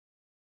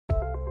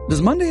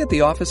Does Monday at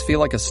the office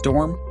feel like a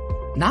storm?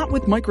 Not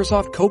with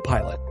Microsoft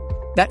Copilot.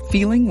 That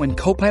feeling when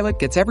Copilot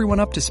gets everyone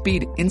up to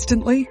speed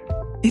instantly?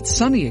 It's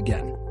sunny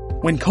again.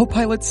 When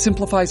Copilot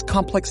simplifies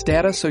complex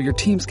data so your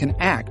teams can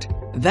act,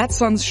 that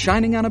sun's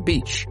shining on a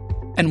beach.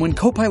 And when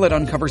Copilot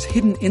uncovers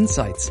hidden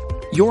insights,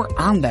 you're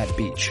on that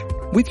beach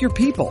with your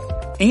people,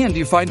 and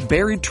you find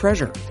buried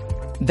treasure.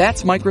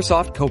 That's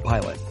Microsoft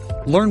Copilot.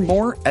 Learn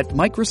more at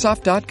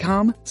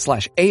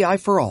Microsoft.com/AI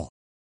for all.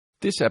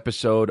 This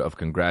episode of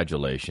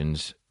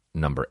Congratulations,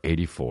 number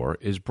 84,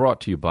 is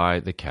brought to you by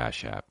the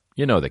Cash App.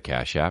 You know the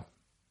Cash App.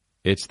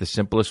 It's the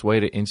simplest way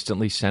to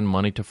instantly send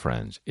money to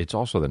friends. It's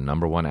also the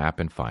number one app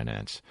in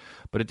finance.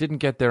 But it didn't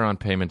get there on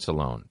payments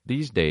alone.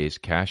 These days,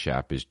 Cash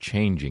App is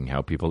changing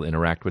how people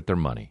interact with their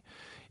money.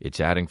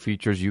 It's adding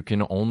features you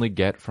can only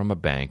get from a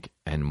bank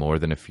and more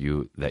than a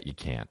few that you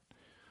can't,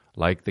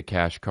 like the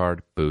Cash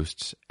Card,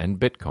 Boosts, and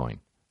Bitcoin.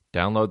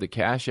 Download the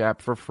Cash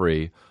App for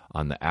free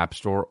on the App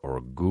Store or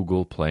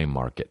Google Play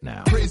Market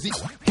now. Crazy,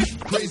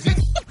 crazy, crazy,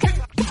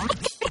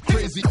 crazy,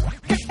 crazy,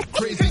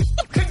 crazy,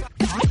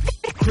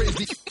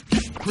 crazy,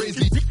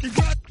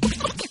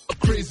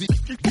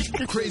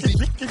 crazy, crazy.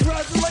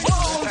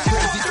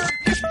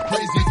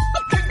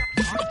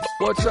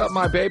 What's up,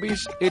 my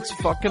babies? It's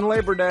fucking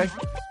Labor Day.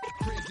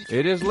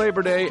 It is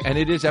Labor Day, and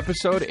it is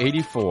episode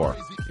 84.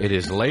 It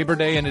is Labor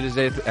Day, and it is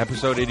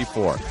episode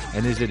 84.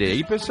 And is it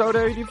episode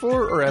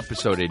 84 or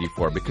episode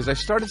 84? Because I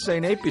started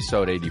saying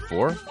episode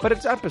 84, but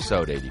it's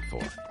episode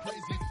 84.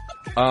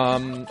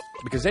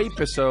 Because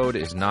episode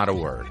is not a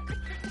word.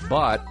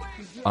 But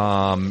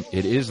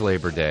it is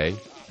Labor Day,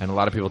 and a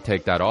lot of people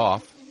take that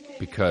off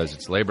because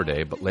it's Labor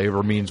Day, but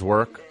labor means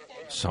work,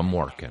 so I'm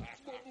working.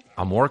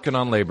 I'm working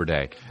on Labor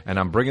Day, and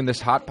I'm bringing this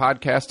hot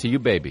podcast to you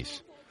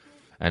babies.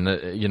 And,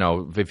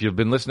 if you've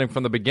been listening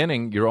from the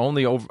beginning, you're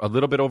only a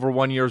little bit over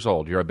 1 year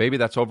old. You're a baby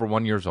that's over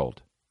 1 year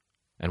old.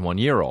 And 1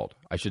 year old.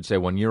 I should say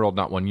 1 year old,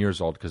 not 1 year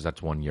old, because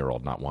that's 1 year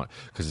old, not one,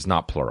 because it's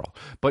not plural.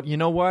 But you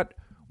know what?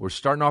 We're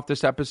starting off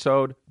this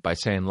episode by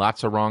saying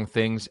lots of wrong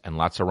things and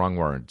lots of wrong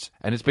words.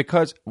 And it's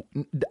because,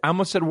 I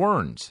almost said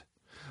words,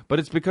 but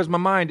it's because my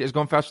mind is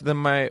going faster than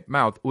my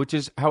mouth, which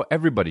is how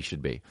everybody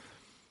should be.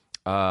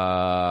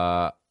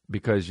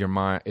 Because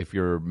if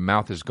your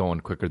mouth is going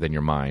quicker than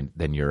your mind,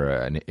 then you're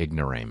an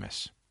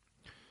ignoramus.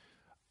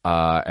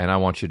 And I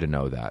want you to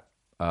know that.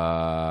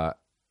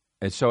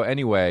 And so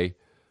anyway,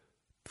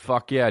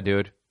 fuck yeah,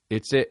 dude.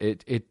 It's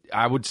it.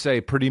 I would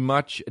say pretty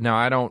much. Now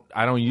I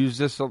don't use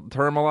this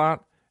term a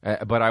lot,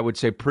 but I would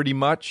say pretty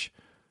much.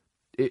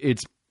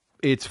 It's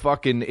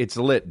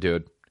lit,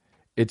 dude.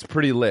 It's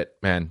pretty lit,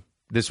 man.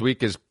 This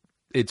week it's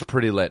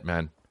pretty lit,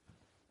 man.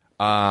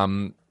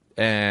 And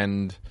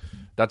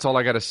that's all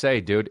I got to say,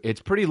 dude.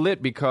 It's pretty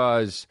lit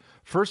because,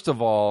 first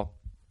of all,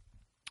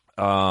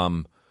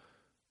 I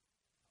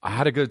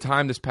had a good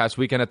time this past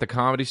weekend at the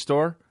Comedy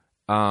Store,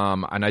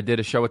 and I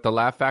did a show at the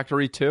Laugh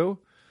Factory, too.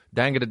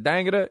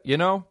 Dangada, you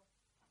know?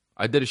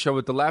 I did a show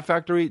at the Laugh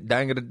Factory,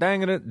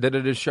 dangada,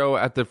 did a show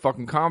at the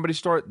fucking Comedy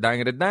Store,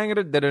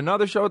 dangada, did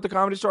another show at the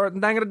Comedy Store,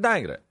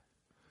 dangada.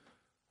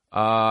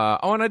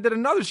 And I did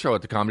another show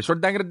at the Comedy Store,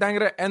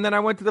 dangada, and then I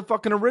went to the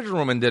fucking Original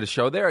Room and did a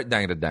show there at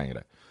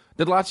dangada.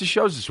 Did lots of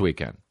shows this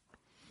weekend.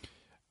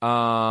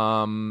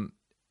 So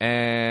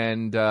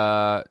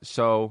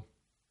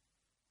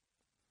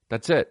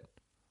that's it.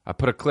 I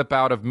put a clip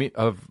out of me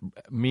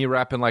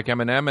rapping like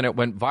Eminem, and it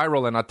went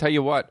viral. And I'll tell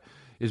you what,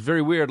 it's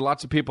very weird.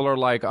 Lots of people are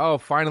like, oh,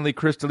 finally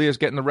Chris D'Elia's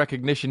getting the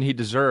recognition he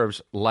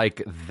deserves.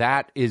 Like,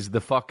 that is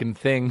the fucking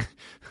thing.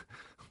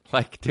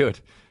 Like, dude,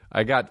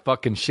 I got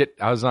fucking shit.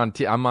 I do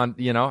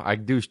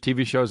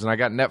TV shows and I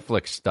got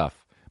Netflix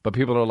stuff. But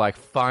people are like,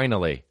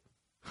 finally.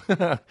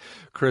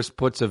 Chris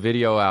puts a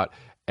video out,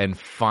 and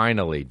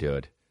finally,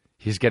 dude,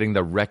 he's getting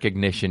the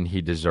recognition he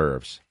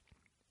deserves.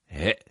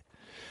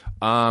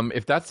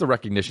 If that's the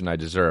recognition I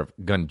deserve,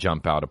 gonna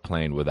jump out a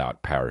plane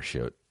without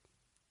parachute.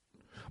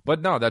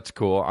 But no, that's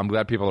cool. I'm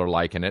glad people are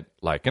liking it.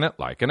 I'm glad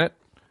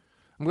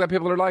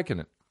people are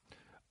liking it.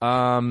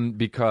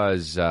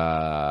 Because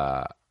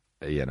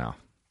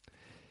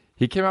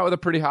he came out with a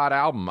pretty hot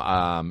album.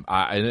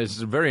 And it's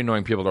very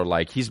annoying. People are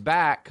like, he's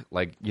back.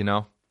 Like, you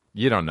don't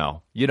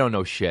know. You don't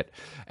know shit.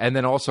 And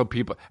then also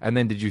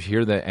did you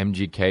hear the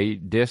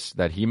MGK diss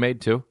that he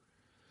made too?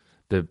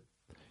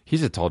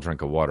 He's a tall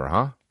drink of water,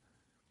 huh?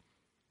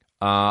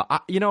 I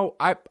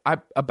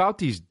about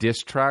these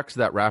diss tracks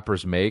that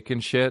rappers make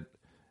and shit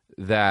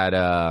that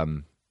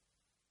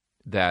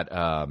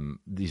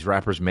these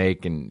rappers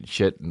make and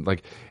shit.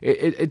 Like,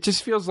 it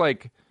just feels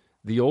like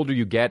the older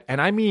you get,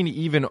 and I mean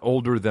even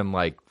older than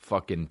like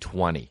fucking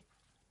 20.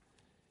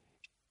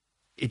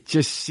 It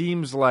just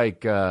seems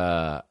like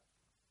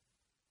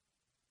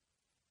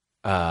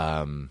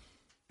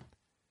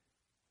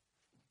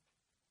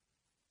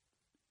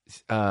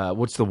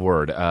what's the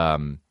word?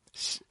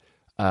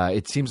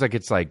 It seems like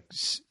it's like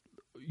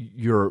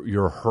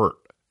you're hurt.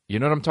 You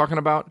know what I'm talking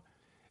about?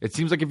 It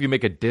seems like if you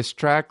make a diss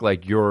track,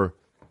 like you're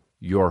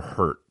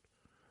hurt,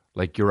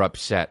 like you're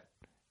upset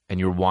and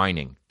you're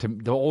whining.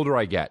 The older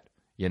I get,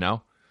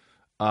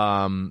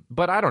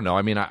 But I don't know.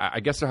 I mean, I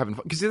guess they're having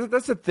fun. Because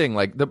that's the thing.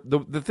 Like,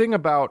 the thing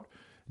about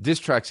diss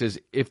tracks is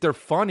if they're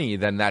funny,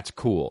 then that's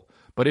cool.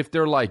 But if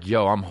they're like,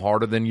 yo, I'm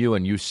harder than you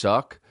and you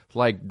suck,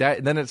 like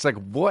that, then it's like,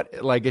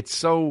 what? Like,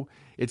 it's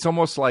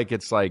almost like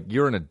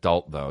you're an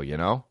adult, though, you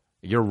know?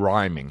 You're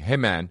rhyming. Hey,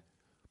 man,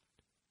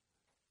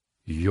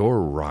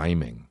 you're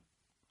rhyming.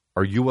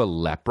 Are you a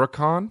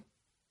leprechaun?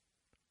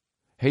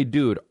 Hey,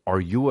 dude, are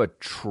you a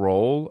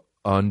troll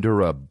under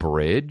a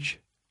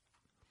bridge?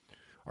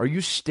 Are you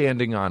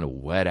standing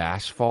on wet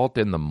asphalt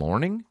in the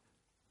morning?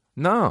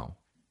 No.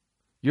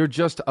 You're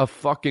just a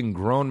fucking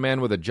grown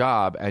man with a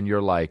job, and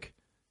you're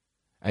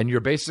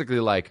basically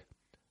like,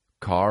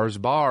 cars,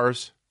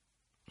 bars.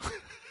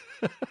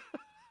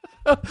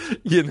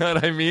 You know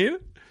what I mean?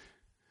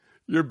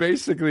 You're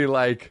basically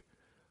like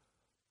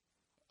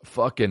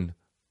fucking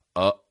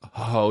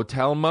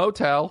hotel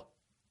motel.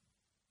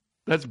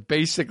 That's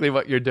basically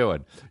what you're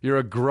doing. You're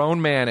a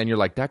grown man and you're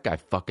like, that guy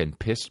fucking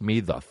pissed me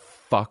the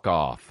fuck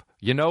off.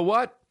 You know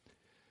what?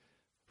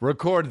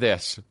 Record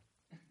this.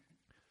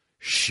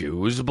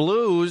 Shoes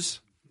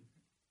blues.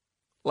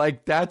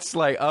 Like, that's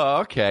like,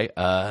 oh, okay.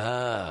 All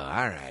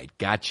right.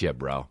 Gotcha,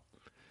 bro.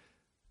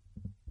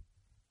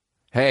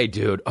 Hey,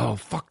 dude. Oh,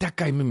 fuck, that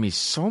guy made me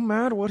so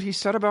mad what he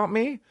said about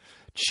me.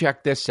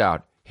 Check this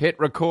out. Hit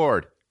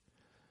record.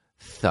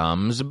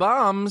 Thumbs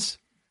bums.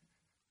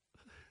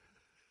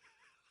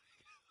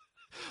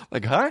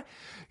 Like, huh?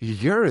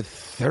 You're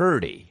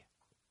 30.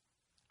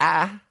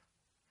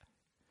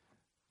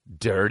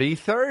 Dirty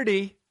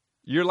 30.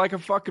 You're like a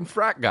fucking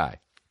frat guy.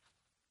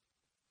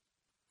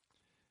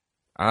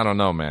 I don't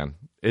know, man.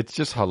 It's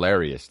just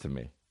hilarious to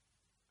me.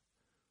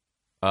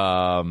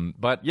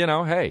 But, you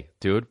know, hey,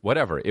 dude,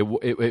 whatever. It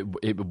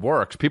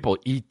works. People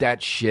eat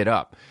that shit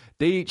up.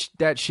 They eat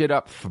that shit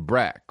up for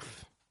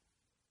breakfast.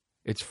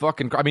 It's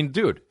fucking... I mean,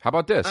 dude, how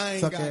about this? I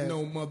ain't got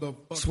no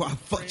motherfucker, so I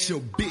fucked your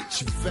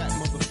bitch, you fat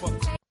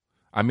motherfucker.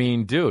 I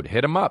mean, dude,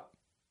 hit him up.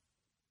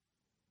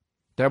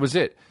 That was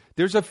it.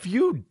 There's a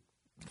few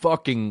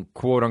fucking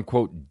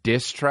quote-unquote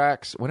diss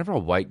tracks. Whenever a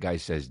white guy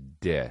says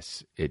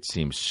diss, it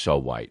seems so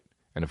white.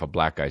 And if a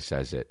black guy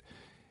says it,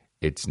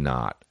 it's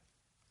not.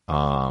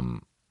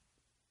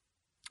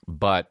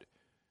 But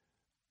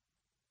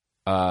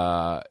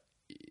the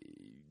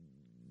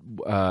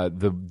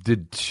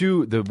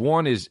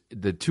one is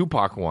the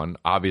Tupac one,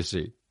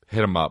 obviously,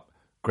 hit him up,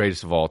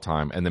 greatest of all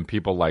time. And then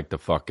people like the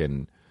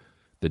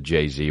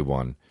Jay-Z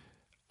one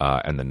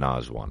and the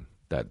Nas one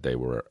that they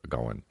were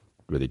going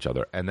with each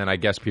other. And then I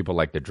guess people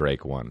like the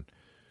Drake one,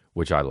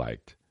 which I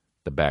liked.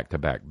 The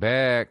back-to-back.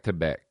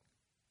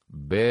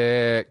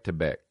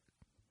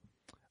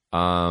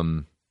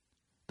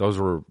 Those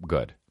were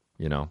good,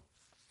 you know.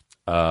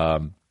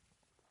 That's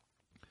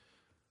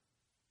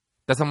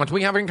how much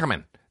we have in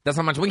common. That's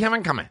how much we have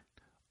in common.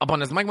 Up on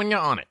this mic when you're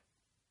on it.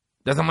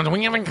 That's how much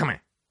we have in common.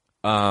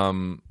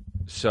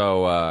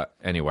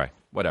 Anyway,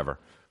 whatever.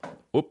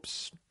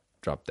 Oops.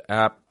 Dropped the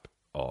app.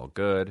 All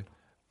good.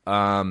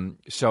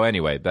 So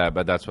anyway,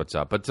 but that's what's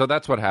up. But so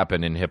that's what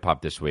happened in hip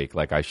hop this week.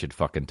 Like, I should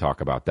fucking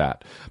talk about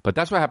that. But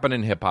that's what happened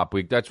in hip hop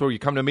week. That's where you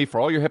come to me for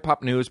all your hip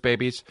hop news,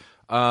 babies.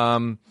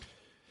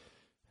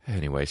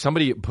 Anyway,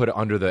 somebody put it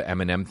under the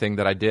Eminem thing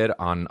that I did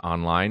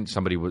online.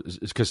 Somebody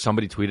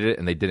tweeted it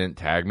and they didn't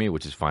tag me,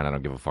 which is fine. I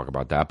don't give a fuck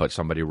about that. But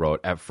somebody wrote,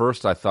 at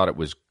first I thought it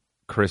was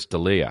Chris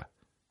D'Elia.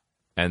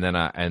 And then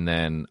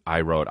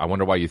I wrote, I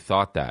wonder why you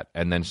thought that.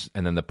 And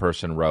then the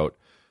person wrote,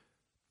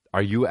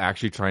 are you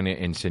actually trying to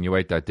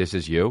insinuate that this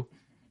is you?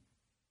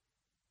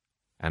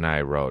 And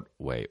I wrote,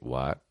 wait,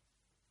 what?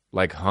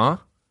 Like, huh?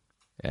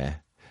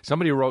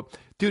 Somebody wrote,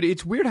 dude,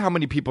 it's weird how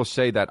many people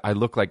say that I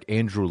look like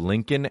Andrew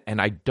Lincoln, and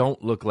I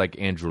don't look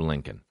like Andrew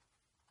Lincoln.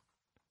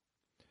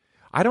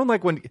 I don't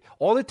like when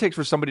all it takes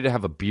for somebody to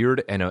have a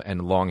beard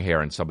and long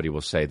hair, and somebody will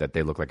say that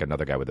they look like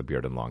another guy with a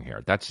beard and long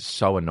hair. That's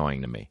so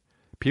annoying to me.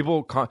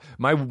 People,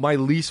 my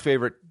least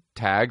favorite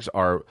tags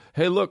are,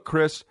 hey, look,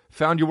 Chris,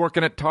 found you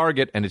working at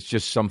Target, and it's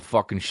just some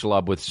fucking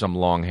schlub with some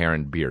long hair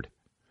and beard.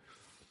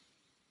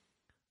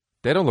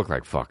 They don't look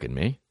like fucking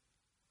me.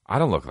 I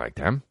don't look like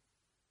them.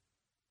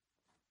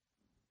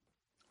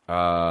 Wait,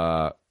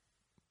 I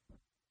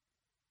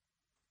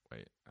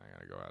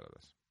gotta go out of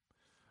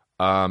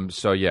this.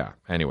 So yeah.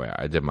 Anyway,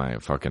 I did my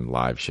fucking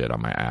live shit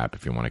on my app.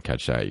 If you want to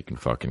catch that, you can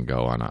fucking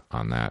go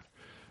on that.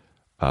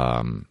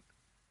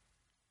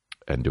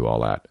 And do all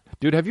that,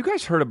 dude. Have you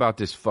guys heard about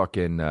this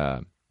fucking?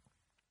 I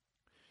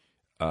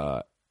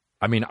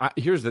mean,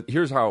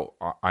 here's how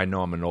I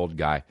know I'm an old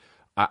guy.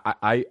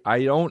 I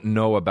don't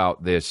know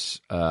about this.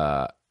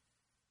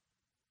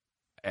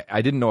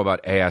 I didn't know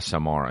about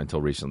ASMR until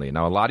recently.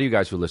 Now, a lot of you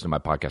guys who listen to my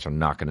podcast are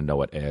not going to know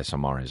what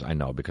ASMR is. I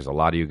know, because a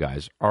lot of you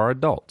guys are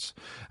adults.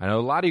 I know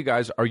a lot of you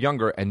guys are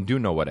younger and do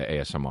know what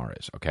ASMR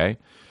is, okay?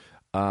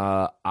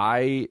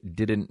 I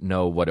didn't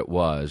know what it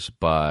was,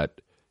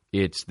 but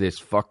it's this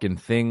fucking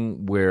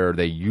thing where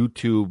they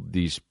YouTube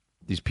these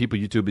people.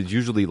 YouTube is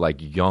usually like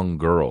young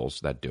girls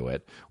that do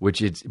it, well,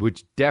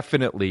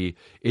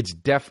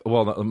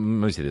 let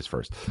me say this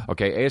first.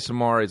 Okay,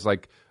 ASMR is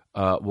like,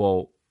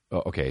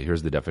 Okay,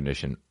 here's the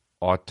definition.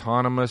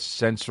 Autonomous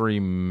sensory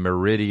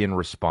meridian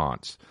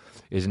response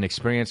is an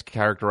experience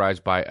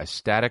characterized by a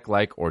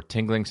static-like or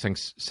tingling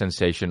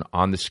sensation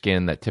on the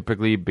skin that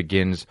typically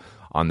begins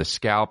on the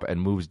scalp and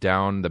moves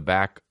down the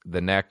back, the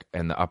neck,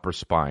 and the upper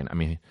spine. I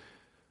mean,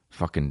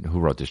 fucking,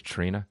 who wrote this?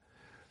 Trina?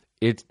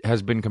 It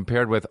has been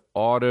compared with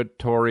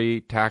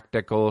auditory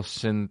tactical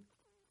synesthesia.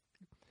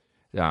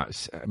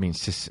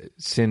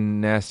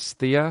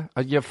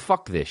 Yeah,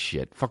 fuck this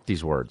shit. Fuck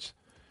these words.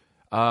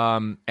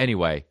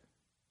 Anyway,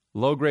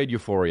 low-grade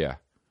euphoria.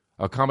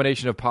 A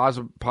combination of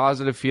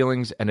positive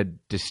feelings and a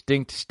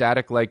distinct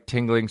static-like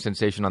tingling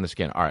sensation on the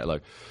skin. All right,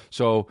 look.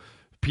 So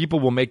people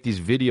will make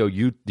these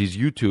these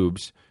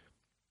YouTubes,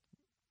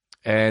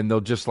 and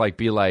they'll just like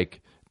be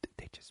like,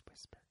 they just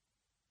whisper,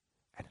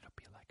 and it'll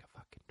be like a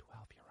fucking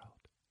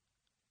 12-year-old,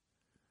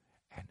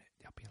 and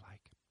they'll be like,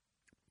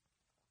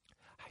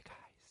 "Hi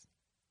guys."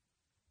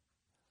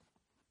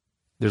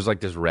 There's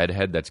like this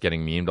redhead that's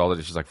getting memed all the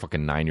time. She's like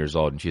fucking 9 years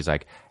old, and she's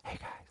like, "Hey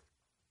guys."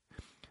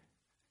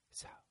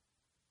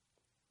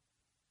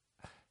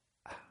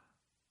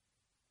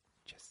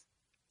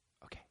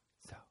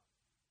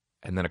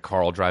 And then a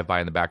car will drive by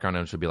in the background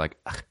and she'll be like,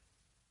 ugh,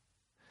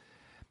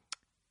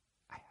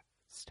 I have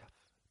stuff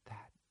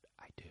that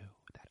I do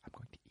that I'm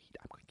going to eat.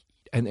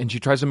 And she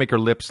tries to make her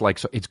lips like,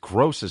 so it's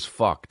gross as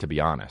fuck, to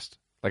be honest.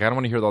 Like, I don't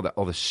want to hear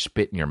all the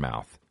spit in your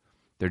mouth.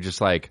 They're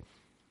just like,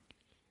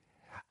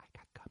 I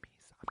got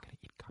gummies. I'm going to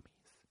eat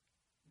gummies.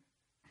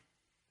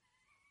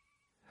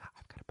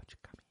 I've got a bunch of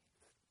gummies.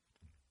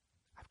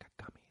 I've got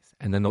gummies.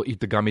 And then they'll eat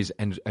the gummies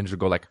and she'll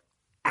go like,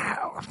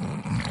 ow.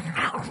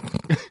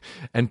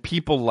 And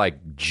people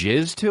like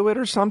jizz to it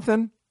or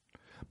something,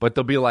 but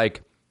they'll be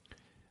like,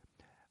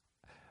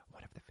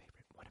 one of the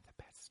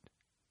best,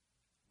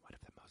 one of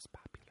the most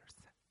popular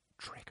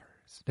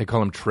triggers. They call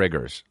them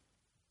triggers.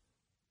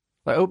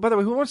 Like, oh, by the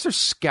way, who wants their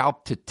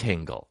scalp to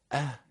tingle?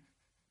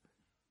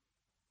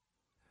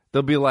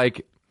 They'll be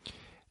like,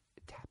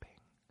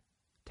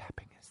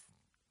 tapping is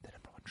the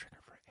number one trigger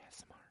for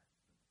ASMR.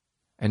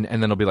 And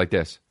then it'll be like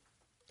this.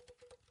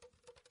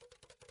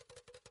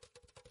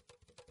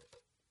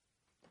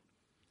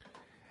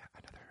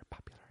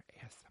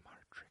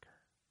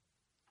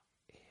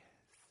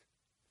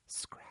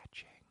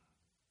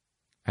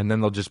 And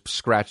then they'll just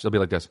scratch. They'll be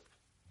like this.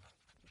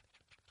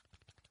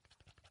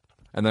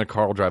 And then a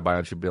car will drive by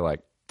and she'll be like.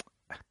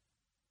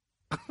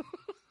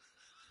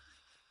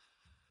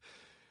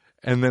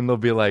 And then they'll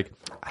be like,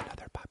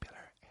 another popular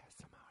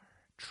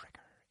ASMR trigger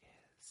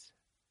is.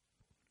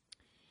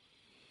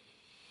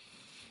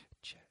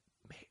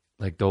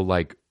 Like, they'll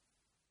like.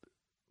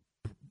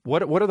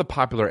 What are the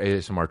popular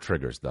ASMR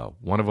triggers, though?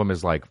 One of them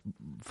is like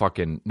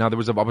fucking. Now, I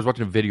was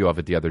watching a video of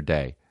it the other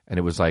day, and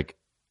it was like.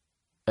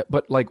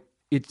 But like.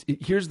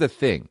 Here's the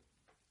thing.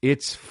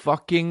 It's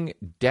fucking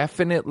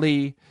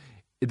definitely.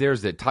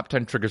 There's the top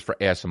 10 triggers for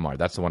ASMR.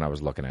 That's the one I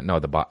was looking at. No,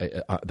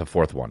 the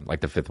fourth one, like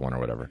the fifth one or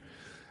whatever.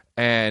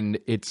 And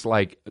it's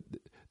like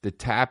the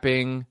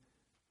tapping.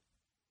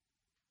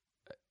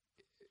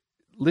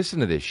 Listen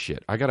to this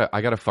shit. I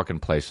gotta fucking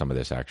play some of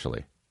this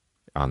actually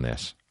on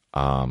this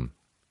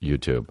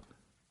YouTube.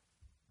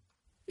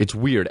 It's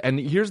weird. And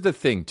here's the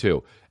thing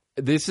too.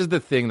 This is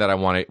the thing that I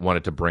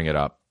wanted to bring it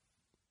up.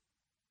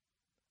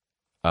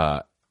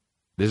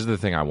 This is the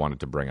thing I wanted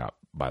to bring up,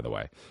 by the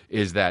way,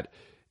 is that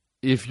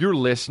if you're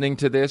listening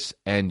to this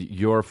and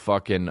you're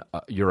fucking,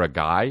 you're a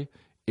guy,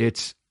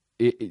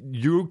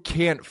 you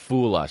can't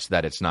fool us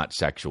that it's not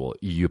sexual,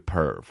 you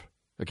perv,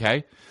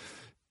 okay?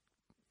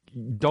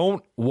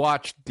 Don't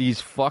watch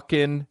these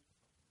fucking,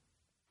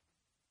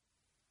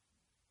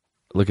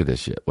 look at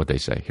this shit, what they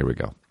say. Here we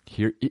go.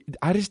 Here,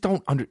 I just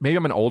don't, maybe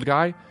I'm an old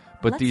guy,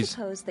 but Let's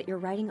suppose that you're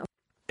writing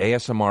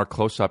ASMR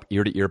close-up,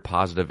 ear-to-ear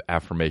positive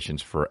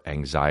affirmations for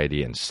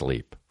anxiety and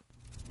sleep.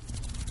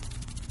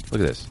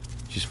 Look at this.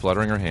 She's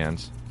fluttering her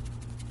hands.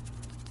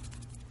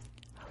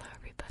 Hello,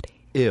 everybody.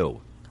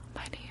 Ew.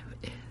 My name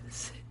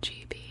is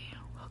GB.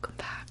 Welcome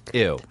back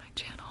Ew. to my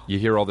channel. You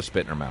hear all the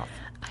spit in her mouth.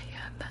 I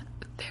am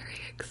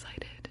very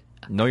excited.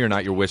 No, you're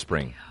not. You're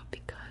whispering.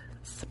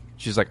 Because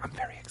she's like, I'm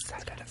very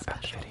excited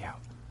about the video.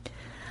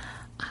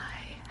 I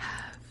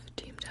have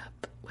teamed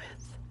up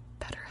with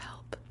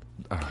BetterHelp.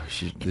 Oh,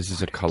 this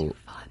is a color.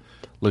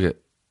 Look at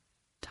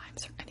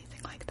times or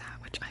anything like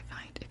that, which I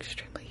find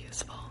extremely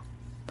useful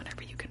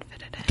whenever you can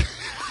fit it in.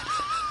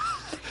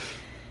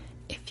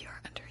 If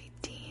you're under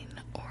 18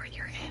 or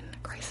you're in a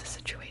crisis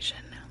situation,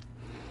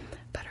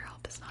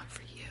 BetterHelp is not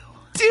for you.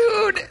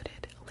 Dude!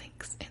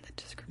 Links in the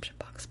description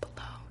box below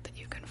that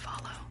you can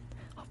follow.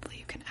 Hopefully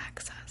you can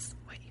access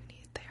what you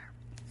need there.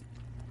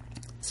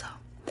 So,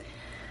 I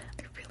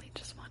really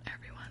just want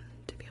everyone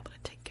to be able to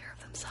take care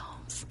of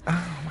themselves.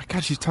 Oh my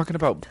god, she's talking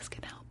about... This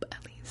can help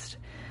at least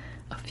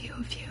a few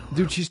of you.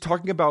 Dude, she's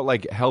talking about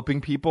like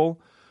helping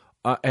people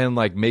and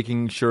like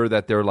making sure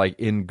that they're like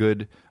in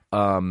good,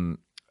 not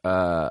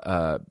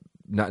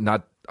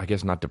I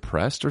guess not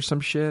depressed or some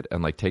shit,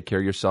 and like take care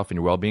of yourself and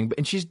your well-being.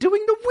 And she's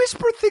doing the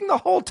whisper thing the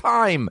whole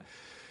time.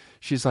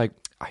 She's like,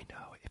 I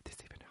know if this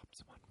even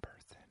helps one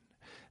person,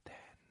 then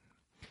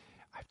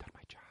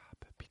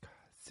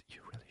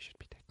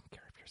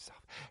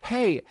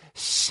Hey,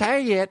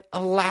 say it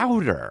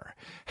louder.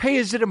 Hey,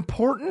 is it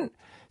important?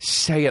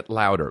 Say it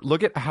louder.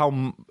 Look at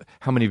how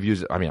many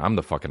views. I mean, I'm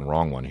the fucking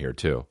wrong one here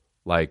too.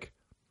 Like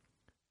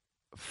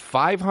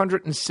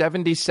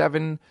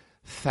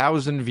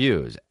 577,000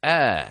 views.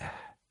 Oh,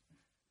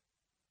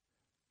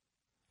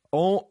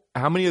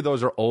 how many of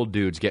those are old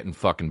dudes getting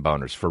fucking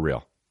boners for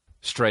real?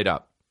 Straight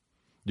up.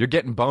 You're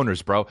getting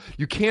boners, bro.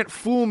 You can't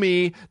fool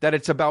me that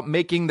it's about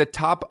making the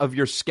top of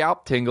your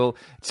scalp tingle.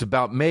 It's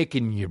about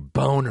making your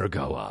boner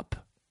go up.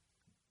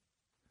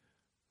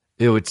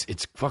 Ew, it's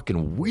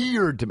fucking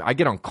weird to me. I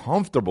get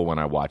uncomfortable when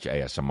I watch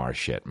ASMR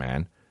shit,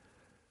 man.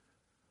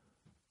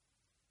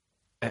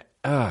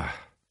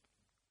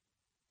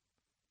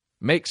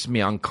 Makes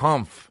me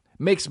uncomfy.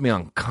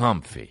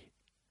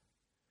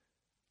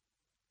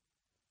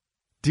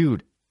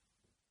 Dude,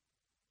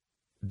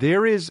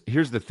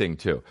 here's the thing,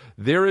 too.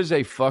 There is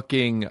a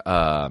fucking,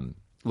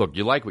 look,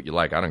 you like what you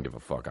like. I don't give a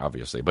fuck,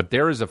 obviously. But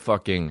there is a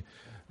fucking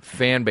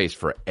fan base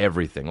for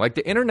everything. Like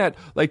the internet,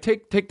 like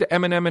take the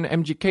Eminem and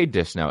MGK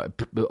diss now.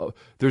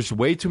 There's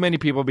way too many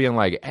people being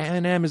like,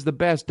 Eminem is the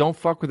best, don't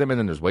fuck with him. And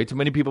then there's way too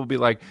many people be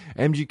like,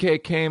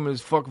 MGK came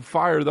as fucking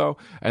fire though.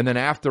 And then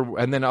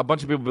a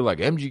bunch of people be like,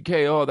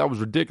 MGK, oh, that was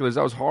ridiculous,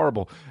 that was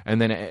horrible.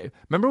 And then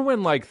remember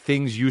when like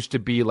things used to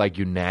be like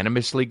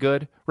unanimously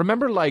good?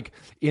 Remember like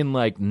in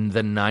like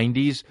the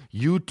 90s,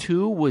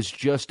 U2 was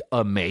just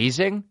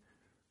amazing,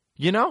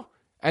 you know?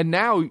 And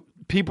now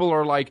people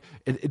are like,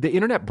 the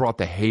internet brought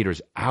the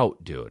haters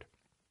out, dude.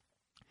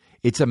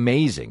 It's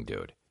amazing,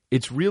 dude.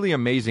 It's really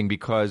amazing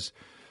because,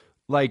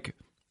 like,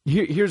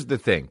 here's the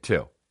thing,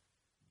 too.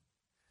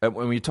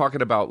 When we're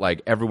talking about,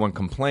 like, everyone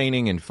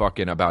complaining and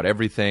fucking about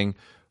everything,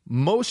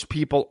 most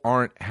people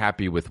aren't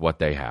happy with what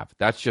they have.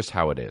 That's just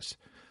how it is,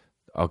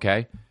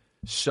 okay?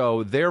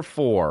 So,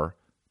 therefore,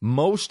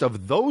 most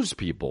of those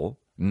people,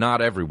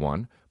 not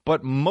everyone,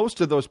 but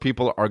most of those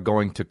people are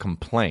going to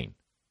complain.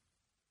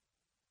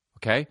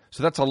 Okay?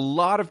 So that's a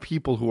lot of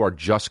people who are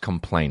just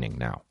complaining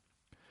now.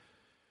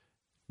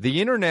 The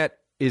internet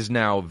is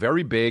now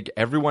very big.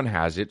 Everyone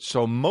has it.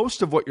 So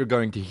most of what you're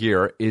going to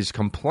hear is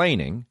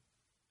complaining.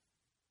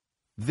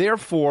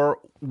 Therefore,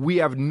 we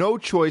have no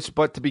choice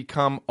but to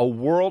become a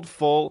world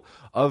full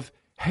of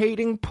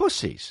hating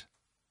pussies.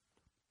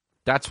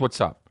 That's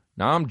what's up.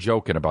 Now, I'm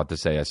joking about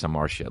this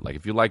ASMR shit. Like,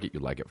 if you like it,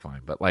 you like it,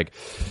 fine. But, like,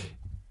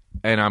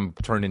 and I'm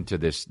turned into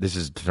this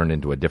is turned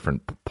into a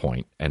different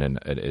point, and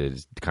it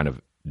is kind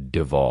of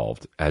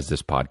devolved, as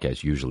this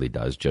podcast usually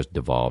does, just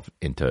devolve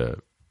into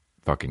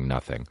fucking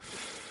nothing.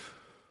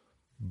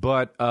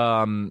 But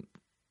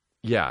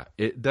yeah,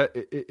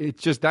 it's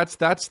just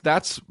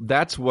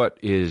that's what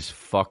is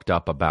fucked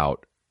up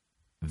about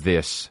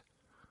this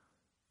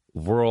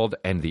world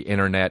and the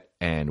internet,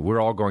 and we're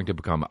all going to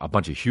become a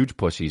bunch of huge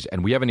pussies,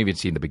 and we haven't even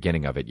seen the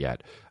beginning of it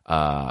yet.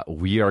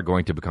 We are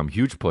going to become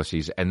huge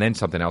pussies, and then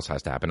something else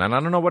has to happen, and I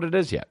don't know what it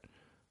is yet.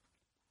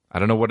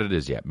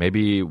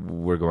 Maybe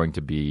we're going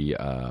to be,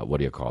 what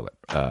do you call it?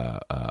 We're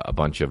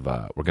going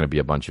to be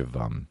a bunch of,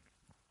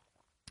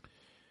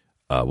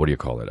 what do you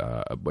call it?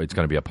 It's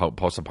going to be a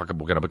post-apocalyptic.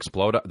 We're going to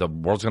explode. The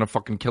world's going to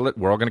fucking kill it.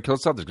 We're all going to kill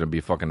ourselves. There's going to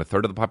be fucking a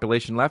third of the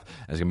population left.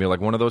 And it's going to be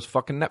like one of those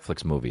fucking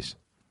Netflix movies.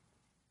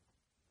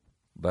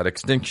 That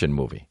Extinction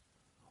movie.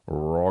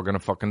 We're all going to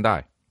fucking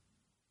die.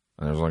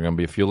 And there's only going to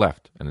be a few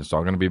left. And it's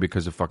all going to be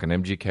because of fucking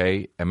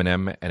MGK,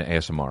 Eminem, and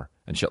ASMR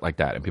and shit like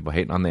that. And people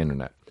hating on the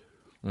internet.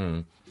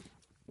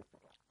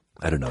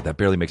 I don't know. That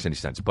barely makes any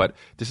sense. But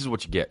this is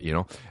what you get, you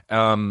know?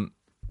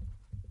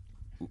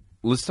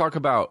 Let's talk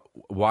about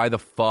why the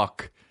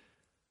fuck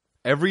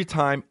every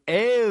time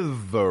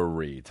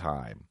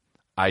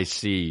I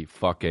see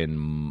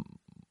fucking...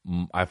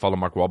 I follow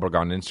Mark Wahlberg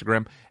on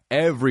Instagram.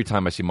 Every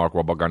time I see Mark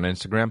Wahlberg on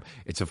Instagram,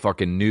 it's a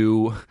fucking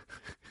new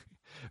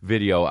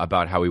video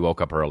about how he woke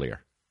up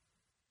earlier.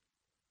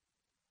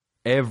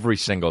 Every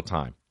single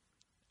time.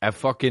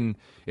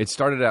 It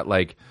started at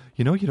like,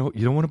 you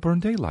don't want to burn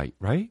daylight,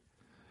 right?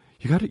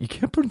 You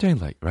can't burn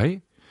daylight,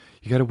 right?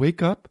 You got to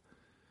wake up.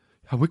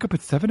 I wake up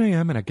at 7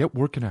 a.m. and I get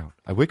working out.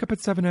 I wake up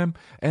at 7 a.m.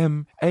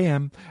 and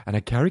I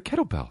carry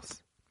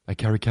kettlebells. I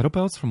carry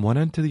kettlebells from one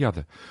end to the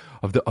other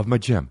of my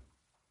gym.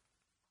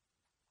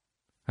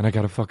 And I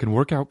got a fucking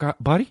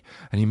workout buddy,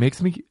 and he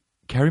makes me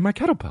carry my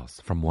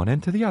kettlebells from one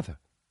end to the other.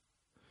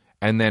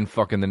 And then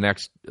fucking the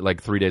next,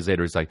 like 3 days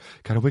later, he's like,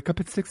 got to wake up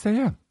at 6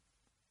 a.m.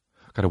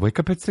 Got to wake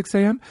up at 6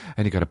 a.m.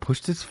 and you got to push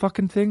this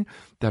fucking thing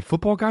that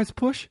football guys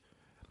push.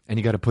 And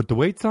you got to put the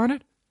weights on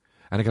it.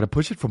 And I got to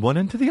push it from one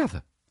end to the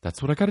other.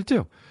 That's what I got to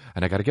do.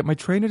 And I got to get my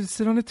trainer to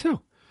sit on it too.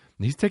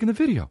 And he's taking the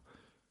video.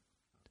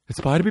 It's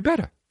probably to be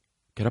better.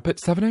 Get up at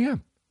 7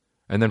 a.m.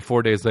 And then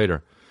 4 days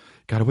later,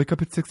 got to wake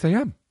up at 6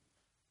 a.m.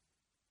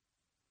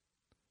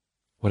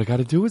 What I got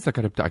to do is I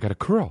got to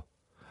curl.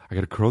 I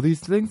got to curl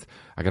these things.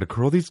 I got to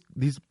curl these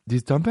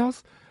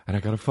dumbbells. And I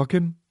got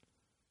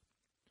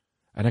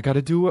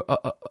to do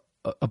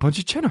a bunch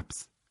of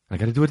chin-ups. I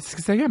got to do it at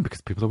 6 a.m.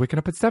 because people are waking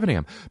up at 7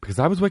 a.m. Because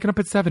I was waking up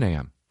at 7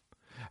 a.m.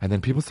 And then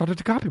people started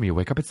to copy me.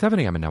 Wake up at 7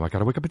 a.m. and now I got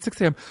to wake up at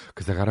 6 a.m.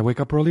 because I got to wake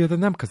up earlier than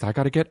them because I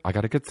got to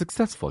get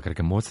successful. I got to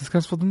get more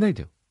successful than they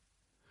do.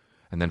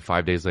 And then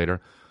 5 days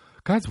later,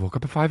 guys, woke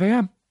up at 5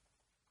 a.m.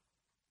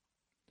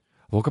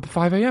 Woke up at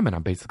 5 a.m. and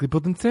I'm basically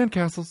building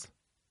sandcastles.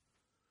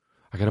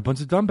 I got a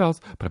bunch of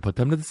dumbbells, but I put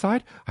them to the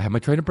side. I have my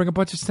trainer bring a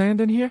bunch of sand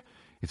in here.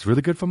 It's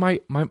really good for my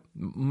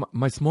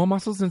small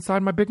muscles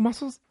inside my big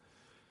muscles.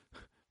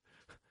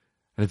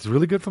 And it's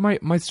really good for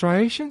my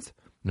striations.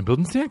 And I'm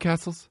building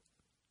sandcastles.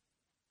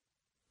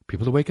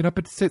 People are waking up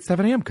at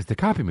 7 a.m. because they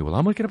copy me. Well,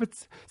 I'm waking up at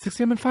 6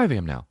 a.m. and 5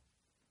 a.m. now.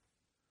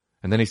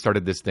 And then he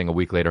started this thing a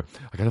week later.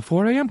 I got a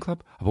 4 a.m.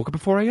 club. I woke up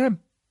at 4 a.m.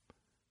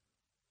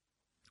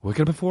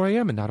 Waking up at 4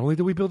 a.m. And not only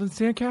do we build in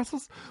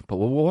sandcastles, but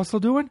what we're also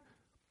doing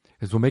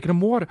is we're making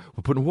them water.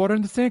 We're putting water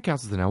in the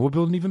sandcastles, and now we're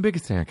building even bigger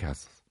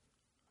sandcastles.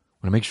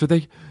 We're going to make sure we're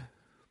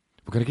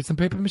going to get some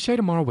paper mache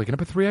tomorrow, waking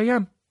up at 3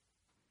 a.m.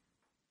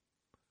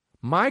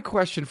 My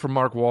question for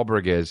Mark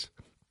Wahlberg is,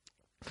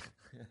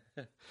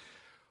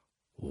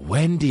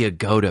 when do you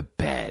go to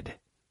bed?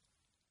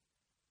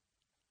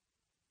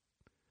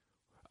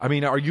 I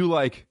mean, are you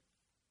like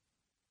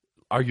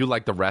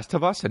the rest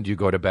of us, and do you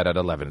go to bed at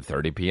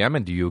 11:30 p.m.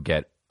 and do you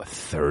get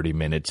 30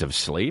 minutes of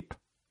sleep?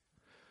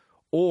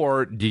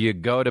 Or do you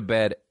go to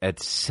bed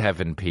at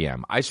 7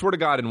 p.m.? I swear to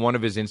God, in one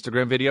of his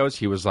Instagram videos,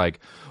 he was like,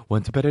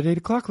 went to bed at 8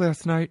 o'clock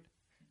last night.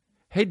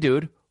 Hey,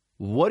 dude,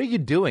 what are you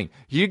doing?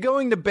 You're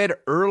going to bed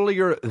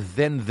earlier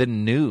than the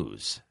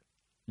news.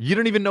 You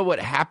don't even know what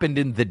happened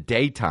in the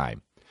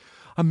daytime.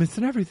 I'm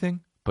missing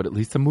everything, but at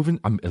least I'm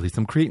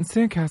creating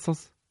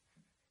sandcastles.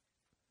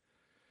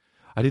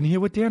 I didn't hear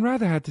what Dan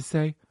Rather had to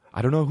say.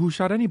 I don't know who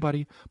shot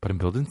anybody, but I'm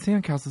building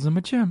sandcastles in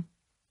my gym.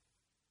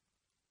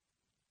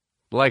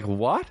 Like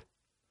what?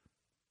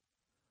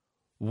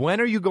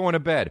 When are you going to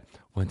bed?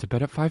 Went to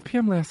bed at 5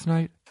 p.m. last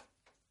night.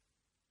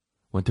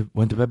 Went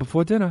to bed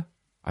before dinner.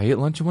 I ate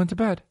lunch and went to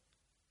bed.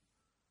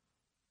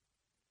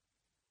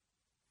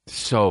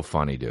 So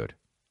funny, dude.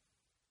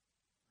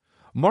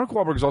 Mark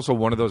Wahlberg's also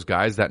one of those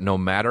guys that no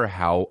matter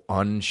how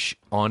in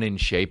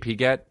shape he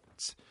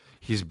gets,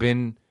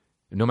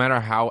 no matter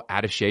how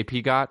out of shape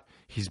he got,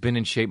 he's been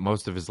in shape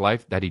most of his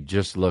life that he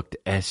just looked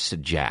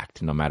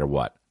jacked no matter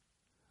what.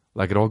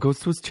 Like it all goes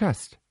to his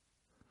chest.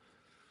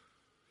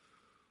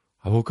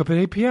 I woke up at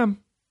 8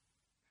 p.m.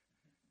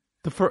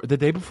 the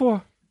day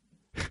before.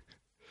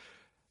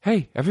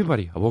 Hey,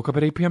 everybody, I woke up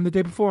at 8 p.m. the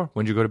day before.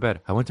 When did you go to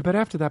bed? I went to bed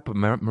after that, but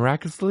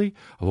miraculously,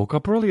 I woke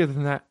up earlier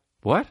than that.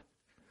 What?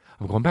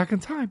 I'm going back in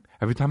time.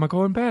 Every time I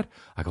go in bed,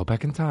 I go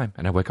back in time,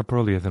 and I wake up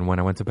earlier than when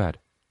I went to bed.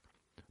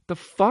 The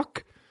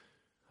fuck?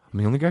 I'm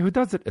the only guy who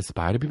does it.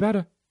 Aspire to be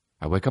better.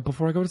 I wake up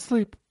before I go to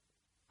sleep.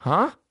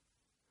 Huh?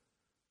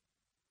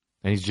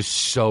 And he's just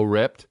so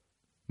ripped.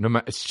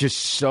 It's just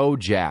so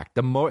jacked.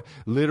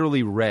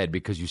 Literally red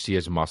because you see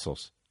his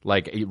muscles.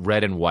 Like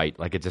red and white.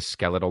 Like it's a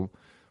skeletal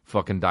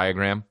fucking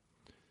diagram.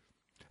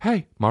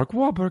 Hey, Mark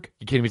Wahlberg.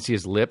 You can't even see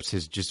his lips.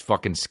 His just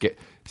fucking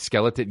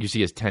skeleton. You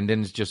see his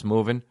tendons just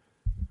moving.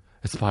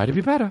 Aspire to be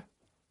better.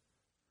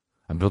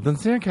 I'm building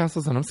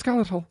sandcastles and I'm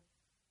skeletal.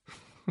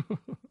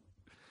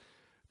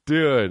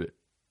 Dude,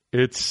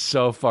 it's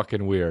so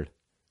fucking weird.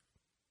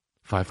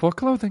 5'4"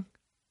 clothing.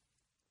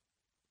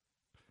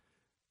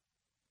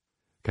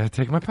 Gotta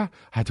take my I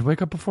had to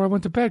wake up before I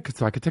went to bed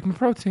so I could take my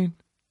protein.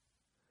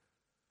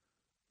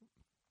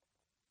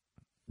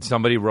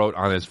 Somebody wrote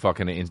on his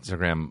fucking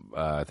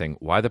Instagram thing,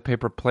 why the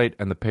paper plate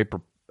and the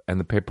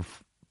paper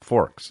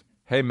forks?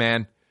 Hey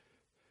man,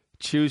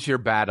 choose your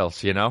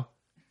battles, you know?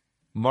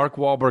 Mark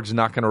Wahlberg's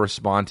not going to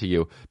respond to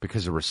you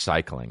because of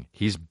recycling.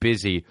 He's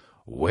busy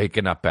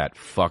waking up at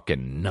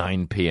fucking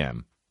 9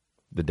 p.m.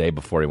 the day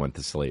before he went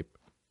to sleep.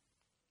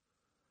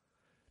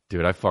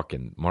 Dude,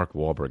 Mark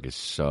Wahlberg is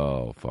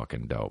so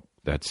fucking dope.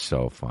 That's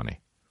so funny.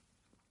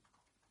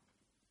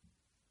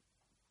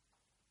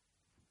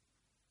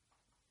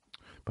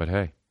 But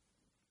hey.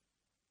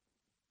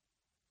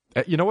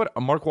 You know what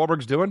Mark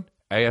Wahlberg's doing?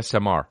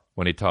 ASMR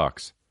when he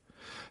talks.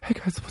 Hey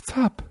guys, what's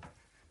up?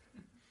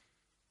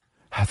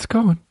 How's it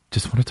going?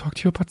 Just want to talk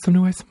to you about some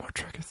new ASMR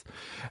triggers.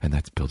 And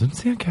that's building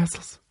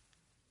sandcastles.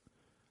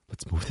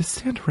 Let's move this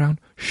sand around.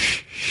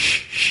 Shh,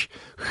 shh, shh.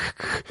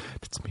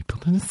 That's me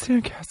building a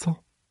sandcastle.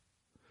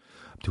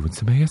 Doing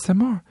some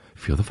ASMR.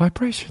 Feel the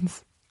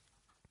vibrations.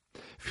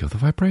 Feel the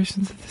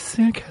vibrations of the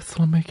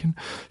sandcastle I'm making.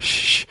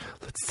 Shh.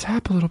 Let's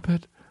tap a little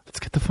bit. Let's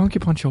get the funky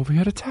punch over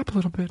here to tap a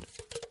little bit.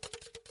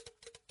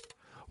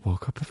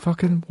 Woke up at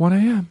fucking 1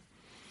 a.m.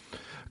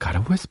 Gotta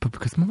whisper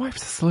because my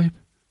wife's asleep.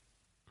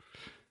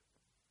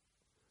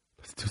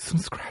 Let's do some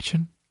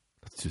scratching.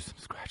 Let's do some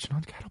scratching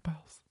on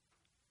kettlebells.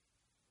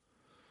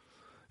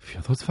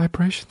 Feel those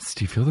vibrations.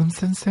 Do you feel them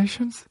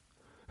sensations?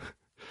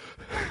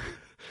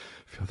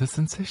 Feel the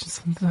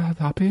sensations on the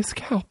top of your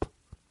scalp.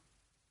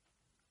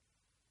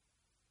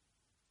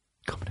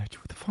 Coming at you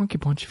with the funky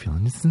punch,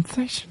 feeling the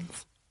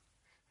sensations.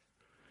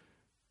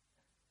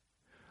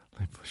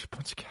 Like push a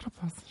bunch of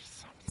kettlebells.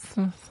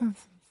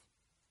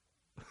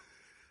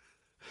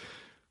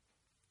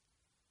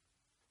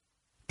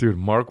 Dude,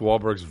 Mark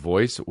Wahlberg's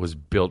voice was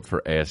built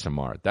for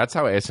ASMR. That's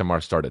how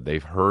ASMR started.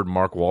 They've heard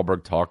Mark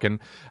Wahlberg talking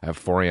at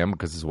 4 a.m.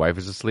 because his wife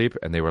is asleep,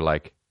 and they were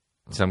like,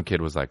 some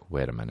kid was like,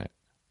 wait a minute.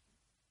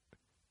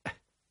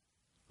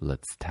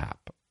 Let's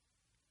tap.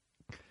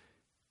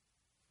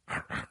 I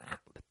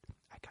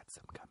got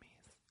some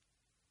gummies.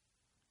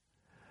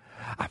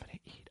 I'm going to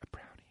eat a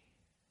brownie.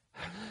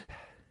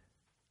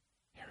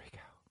 Here we go.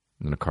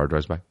 And then a car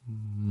drives by.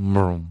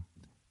 Damn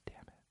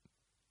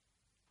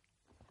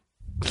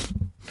it.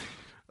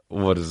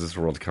 What is this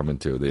world coming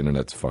to? The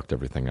internet's fucked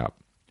everything up.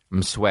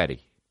 I'm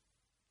sweaty.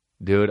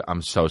 Dude,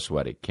 I'm so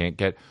sweaty. Can't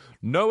get...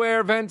 No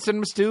air vents in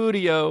my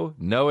studio.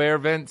 No air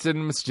vents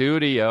in my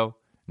studio.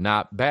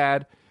 Not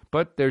bad,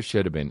 but there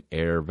should have been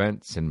air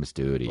vents in my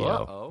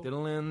studio.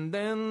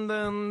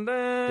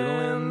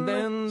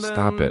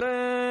 Stop it.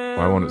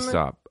 Why won't it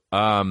stop?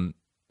 I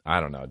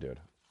don't know, dude.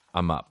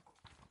 I'm up.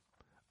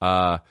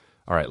 All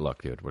right,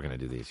 look, dude. We're going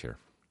to do these here.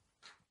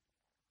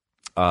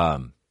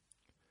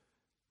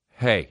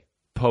 Hey,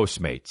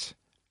 Postmates.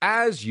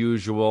 As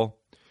usual,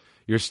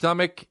 your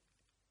stomach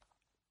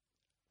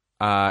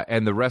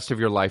and the rest of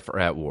your life are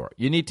at war.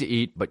 You need to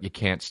eat, but you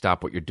can't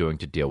stop what you're doing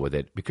to deal with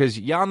it because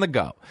you're on the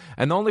go.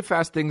 And the only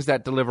fast things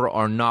that deliver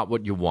are not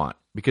what you want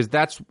because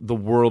that's the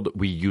world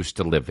we used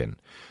to live in.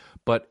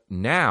 But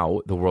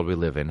now the world we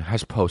live in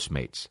has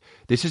Postmates.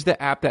 This is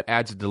the app that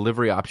adds a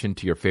delivery option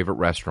to your favorite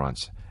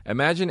restaurants.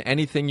 Imagine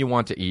anything you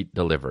want to eat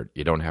delivered.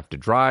 You don't have to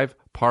drive,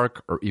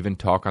 park, or even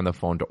talk on the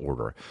phone to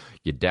order.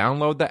 You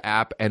download the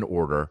app and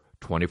order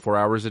 24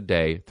 hours a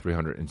day,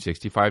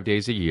 365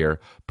 days a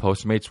year.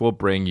 Postmates will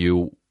bring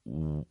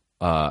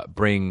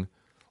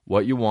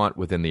what you want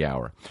within the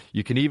hour.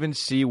 You can even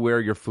see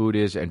where your food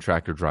is and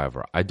track your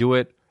driver. I do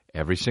it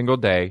every single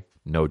day,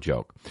 no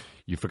joke.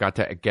 You forgot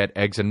to get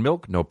eggs and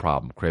milk? No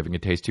problem. Craving a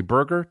tasty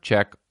burger?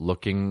 Check.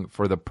 Looking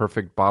for the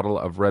perfect bottle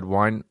of red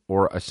wine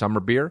or a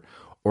summer beer?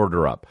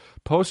 Order up.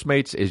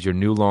 Postmates is your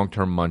new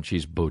long-term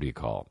munchies booty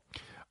call.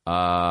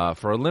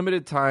 For a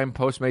limited time,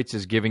 Postmates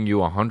is giving you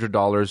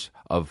 $100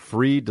 of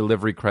free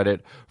delivery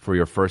credit for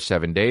your first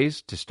 7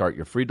 days. To start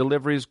your free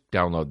deliveries,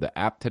 download the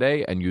app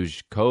today and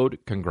use code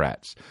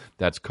CONGRATS.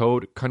 That's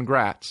code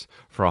CONGRATS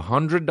for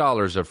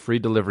 $100 of free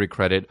delivery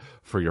credit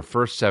for your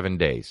first 7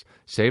 days.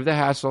 Save the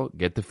hassle.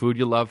 Get the food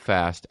you love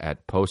fast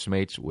at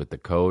Postmates with the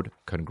code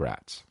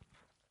CONGRATS.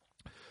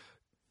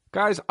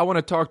 Guys, I want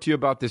to talk to you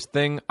about this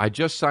thing. I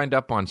just signed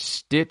up on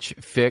Stitch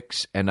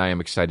Fix, and I am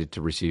excited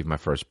to receive my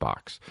first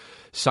box.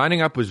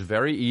 Signing up was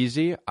very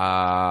easy,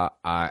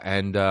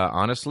 and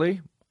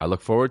honestly, I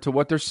look forward to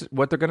what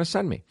they're going to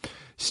send me.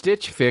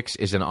 Stitch Fix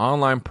is an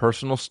online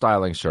personal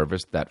styling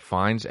service that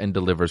finds and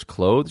delivers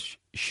clothes,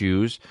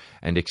 shoes,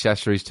 and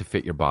accessories to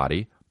fit your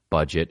body,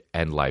 budget,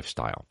 and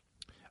lifestyle.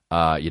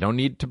 You don't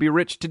need to be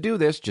rich to do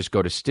this. Just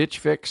go to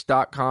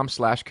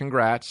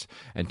stitchfix.com/congrats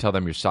and tell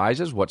them your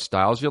sizes, what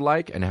styles you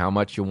like, and how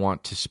much you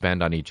want to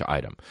spend on each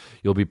item.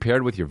 You'll be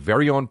paired with your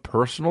very own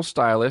personal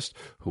stylist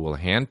who will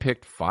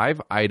handpick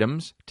 5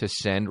 items to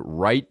send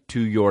right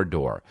to your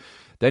door.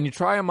 Then you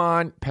try them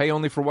on, pay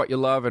only for what you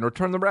love, and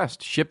return the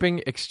rest.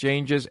 Shipping,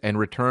 exchanges, and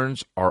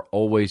returns are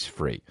always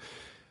free.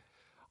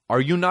 Are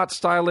you not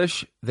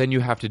stylish? Then you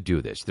have to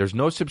do this. There's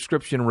no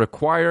subscription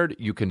required.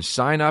 You can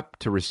sign up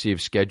to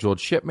receive scheduled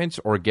shipments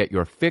or get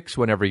your fix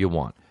whenever you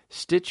want.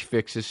 Stitch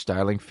Fix's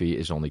styling fee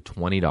is only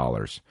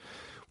 $20,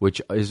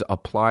 which is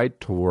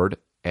applied toward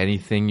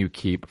anything you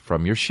keep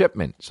from your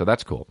shipment. So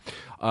that's cool.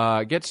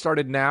 Get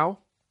started now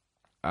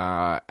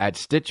at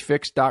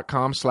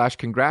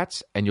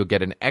stitchfix.com/congrats, and you'll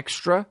get an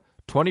extra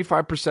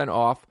 25%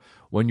 off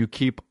when you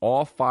keep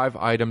all 5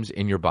 items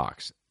in your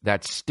box.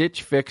 That's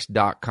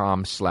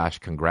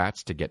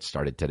stitchfix.com/congrats to get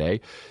started today.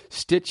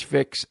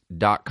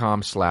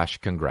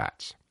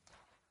 stitchfix.com/congrats.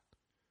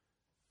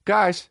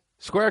 Guys,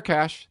 Square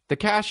Cash, the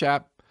Cash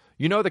App.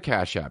 You know the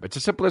Cash App. It's the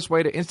simplest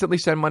way to instantly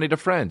send money to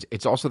friends.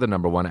 It's also the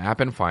 #1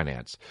 app in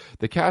finance.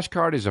 The Cash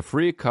Card is a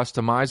free,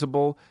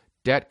 customizable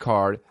debt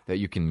card that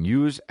you can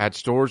use at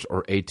stores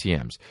or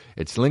ATMs.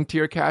 It's linked to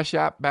your Cash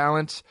App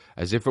balance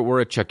as if it were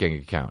a checking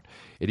account.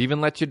 It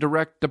even lets you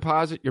direct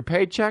deposit your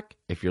paycheck.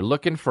 If you're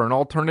looking for an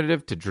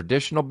alternative to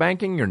traditional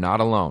banking, you're not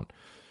alone.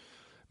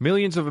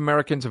 Millions of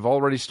Americans have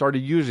already started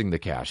using the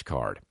Cash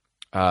Card.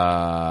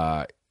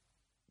 Have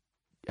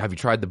you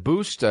tried the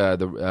Boost,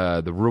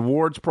 the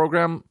rewards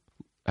program?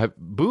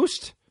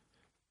 Boost?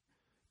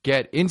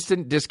 Get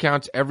instant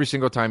discounts every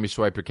single time you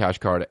swipe your Cash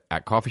Card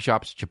at coffee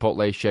shops,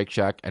 Chipotle, Shake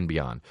Shack, and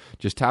beyond.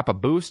 Just tap a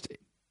Boost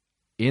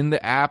in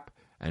the app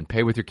and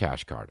pay with your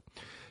Cash Card.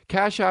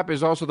 Cash App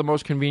is also the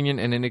most convenient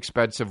and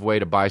inexpensive way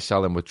to buy,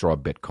 sell, and withdraw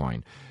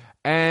Bitcoin.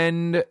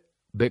 And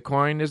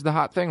Bitcoin is the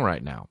hot thing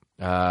right now.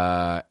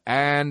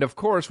 And, of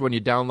course, when you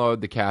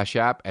download the Cash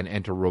App and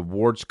enter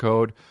rewards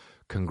code,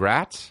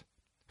 congrats,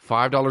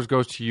 $5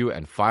 goes to you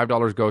and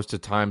 $5 goes to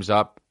Time's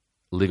Up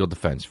Legal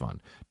Defense Fund.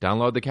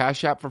 Download the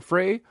Cash App for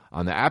free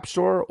on the App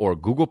Store or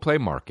Google Play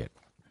Market.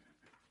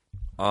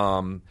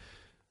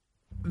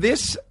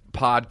 This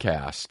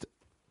podcast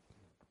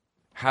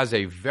has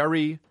a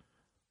very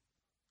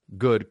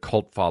good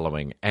cult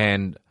following,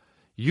 and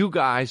You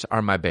guys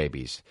are my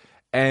babies.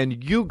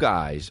 And you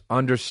guys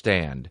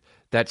understand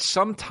that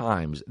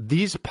sometimes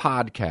these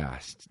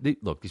podcasts,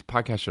 look, these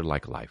podcasts are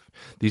like life.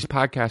 These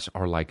podcasts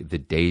are like the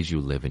days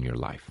you live in your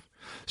life.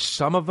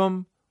 Some of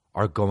them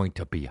are going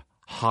to be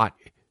hot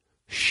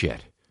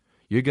shit.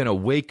 You're going to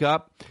wake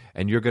up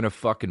and you're going to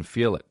fucking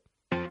feel it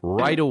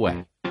right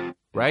away,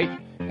 right?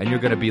 And you're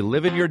going to be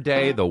living your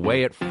day the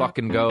way it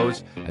fucking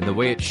goes and the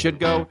way it should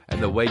go and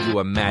the way you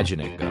imagine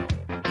it go,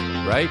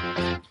 right?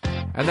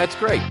 And that's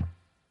great.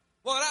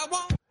 What I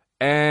want.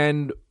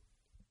 And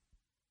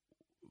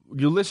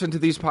you listen to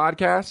these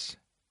podcasts,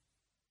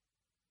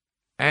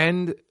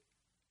 and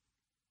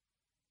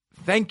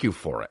thank you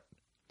for it.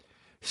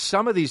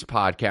 Some of these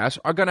podcasts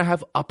are going to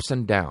have ups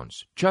and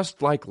downs,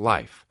 just like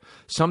life.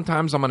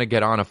 Sometimes I'm going to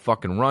get on a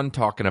fucking run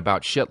talking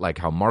about shit like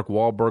how Mark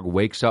Wahlberg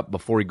wakes up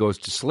before he goes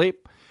to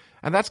sleep,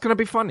 and that's going to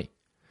be funny.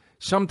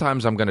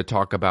 Sometimes I'm going to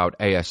talk about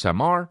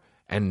ASMR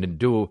and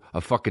do a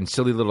fucking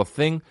silly little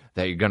thing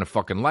that you're going to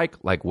fucking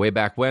like way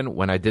back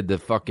when I did the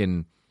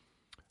fucking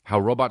how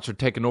robots are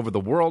taking over the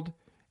world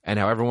and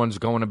how everyone's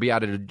going to be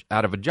out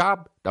of a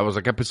job. That was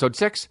like episode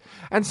 6.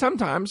 And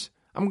sometimes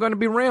I'm going to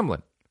be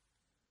rambling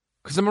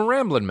because I'm a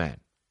rambling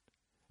man.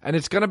 And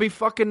it's going to be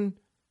fucking,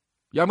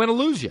 I'm going to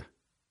lose you.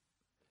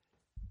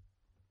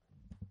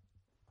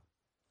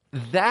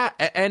 That,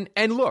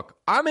 and look,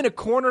 I'm in a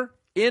corner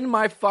in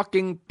my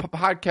fucking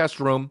podcast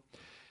room,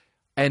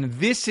 and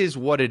this is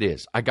what it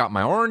is. I got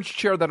my orange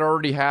chair that I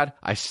already had.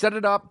 I set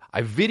it up.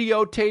 I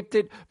videotaped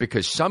it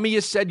because some of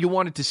you said you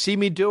wanted to see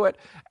me do it.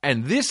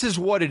 And this is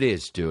what it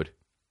is, dude.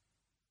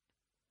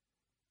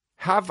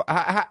 Have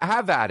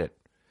at it.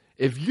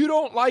 If you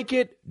don't like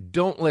it,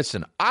 don't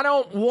listen. I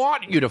don't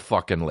want you to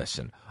fucking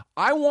listen.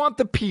 I want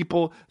the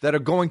people that are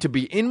going to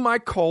be in my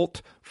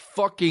cult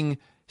fucking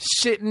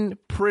sitting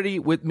pretty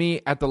with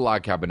me at the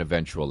log cabin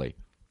eventually.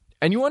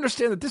 And you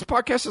understand that this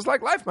podcast is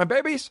like life, my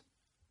babies.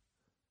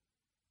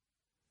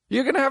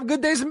 You're going to have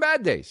good days and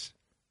bad days.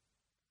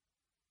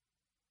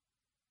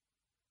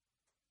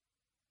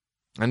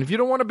 And if you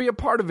don't want to be a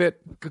part of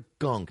it,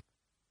 gunk.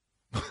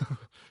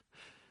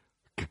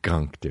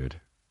 Gunk,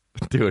 dude.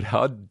 Dude,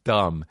 how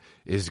dumb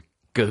is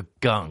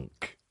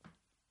gunk?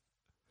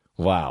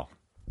 Wow.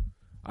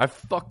 I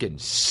fucking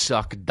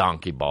suck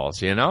donkey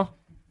balls, you know?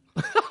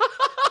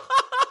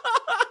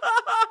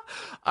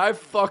 I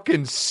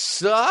fucking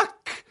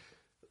suck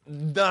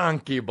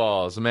donkey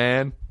balls,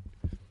 man.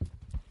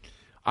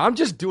 I'm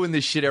just doing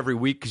this shit every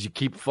week because you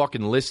keep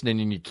fucking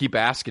listening and you keep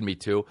asking me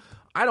to.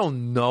 I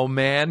don't know,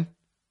 man.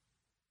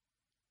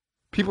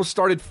 People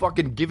started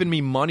fucking giving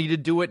me money to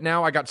do it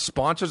now. I got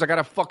sponsors. I got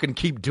to fucking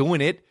keep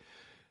doing it.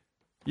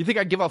 You think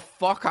I give a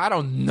fuck? I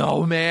don't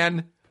know,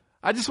 man.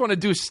 I just want to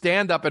do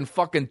stand-up and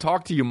fucking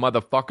talk to you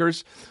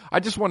motherfuckers.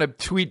 I just want to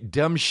tweet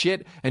dumb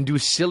shit and do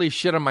silly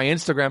shit on my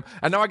Instagram.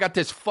 And now I got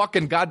this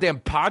fucking goddamn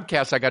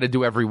podcast I got to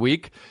do every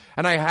week.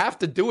 And I have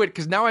to do it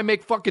because now I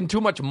make fucking too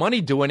much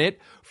money doing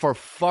it, for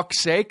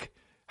fuck's sake.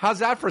 How's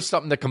that for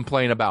something to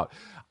complain about?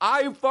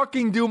 I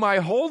fucking do my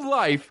whole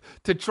life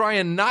to try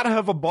and not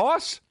have a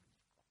boss.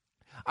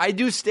 I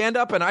do stand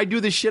up and I do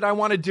the shit I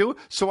want to do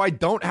so I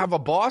don't have a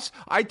boss.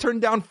 I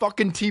turn down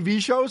fucking TV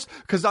shows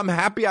because I'm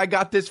happy I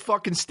got this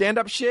fucking stand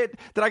up shit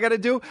that I got to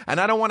do. And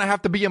I don't want to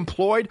have to be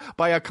employed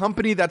by a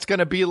company that's going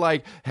to be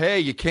like, hey,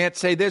 you can't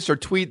say this or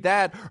tweet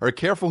that or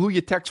careful who you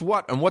text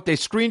what and what they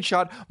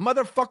screenshot.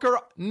 Motherfucker,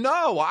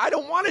 no, I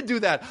don't want to do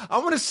that. I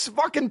want to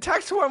fucking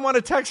text who I want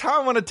to text, how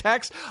I want to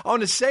text. I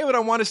want to say what I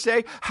want to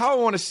say, how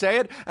I want to say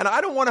it. And I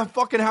don't want to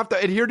fucking have to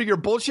adhere to your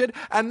bullshit.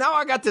 And now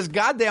I got this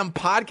goddamn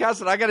podcast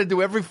that I got to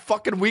do every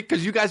fucking week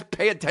because you guys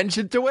pay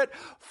attention to it.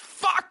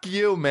 Fuck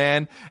you,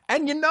 man.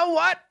 And you know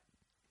what?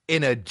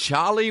 In a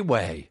jolly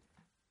way.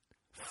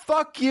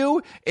 Fuck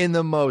you in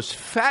the most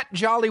fat,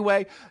 jolly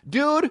way.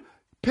 Dude,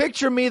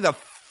 picture me the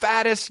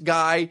fattest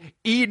guy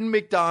eating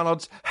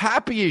McDonald's,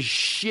 happy as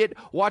shit,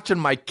 watching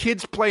my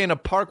kids play in a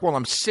park while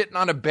I'm sitting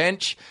on a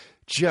bench,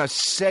 just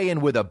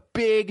saying with a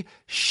big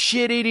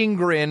shit-eating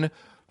grin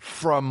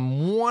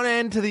from one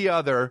end to the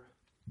other,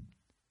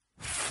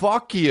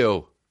 fuck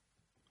you.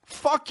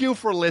 Fuck you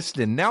for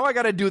listening. Now I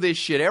got to do this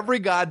shit every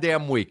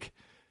goddamn week.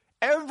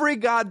 Every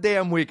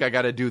goddamn week I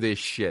got to do this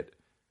shit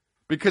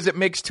because it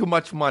makes too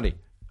much money.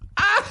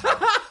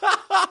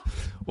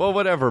 Well,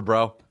 whatever,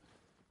 bro.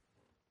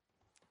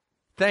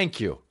 Thank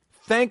you.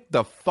 Thank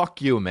the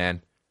fuck you,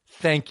 man.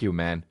 Thank you,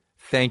 man.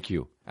 Thank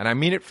you. And I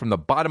mean it from the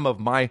bottom of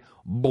my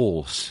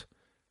balls.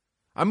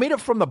 I mean it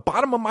from the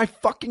bottom of my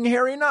fucking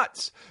hairy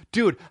nuts.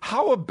 Dude,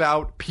 how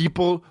about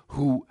people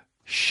who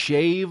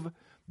shave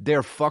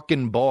their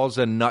fucking balls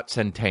and nuts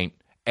and taint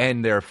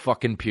and their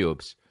fucking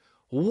pubes?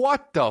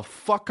 What the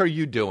fuck are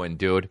you doing,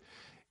 dude?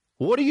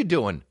 What are you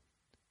doing?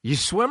 You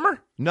swimmer?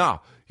 No,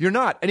 you're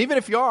not. And even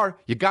if you are,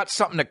 you got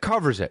something that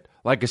covers it,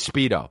 like a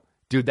Speedo.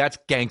 Dude, that's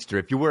gangster.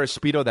 If you wear a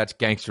Speedo, that's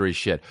gangster as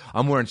shit.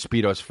 I'm wearing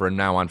Speedos from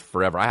now on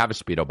forever. I have a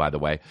Speedo, by the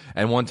way.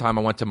 And one time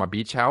I went to my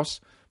beach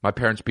house, my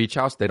parents' beach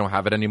house. They don't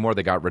have it anymore.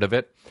 They got rid of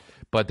it.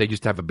 But they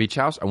used to have a beach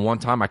house. And one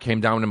time I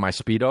came down in my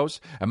Speedos,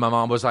 and my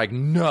mom was like,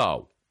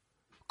 no.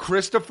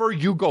 Christopher,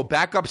 you go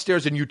back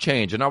upstairs and you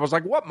change. And I was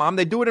like, what, Mom?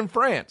 They do it in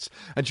France.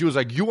 And she was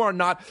like, you are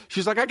not.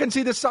 She's like, I can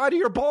see the side of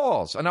your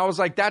balls. And I was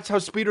like, that's how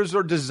speedos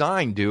are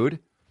designed, dude.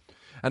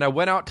 And I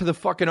went out to the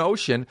fucking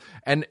ocean.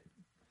 And,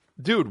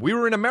 dude, we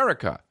were in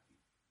America.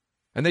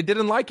 And they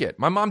didn't like it.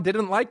 My mom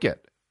didn't like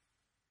it.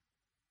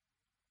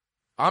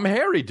 I'm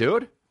hairy,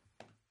 dude.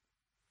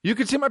 You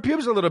can see my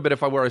pubes a little bit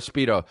if I wear a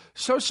Speedo.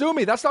 So sue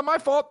me. That's not my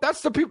fault.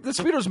 That's the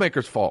Speedos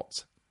maker's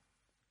fault.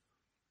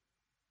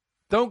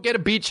 Don't get a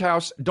beach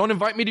house. Don't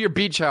invite me to your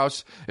beach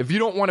house if you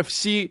don't want to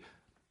see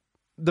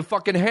the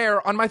fucking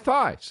hair on my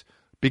thighs.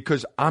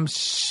 Because I'm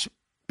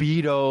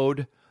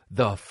Speedoed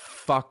the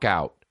fuck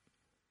out.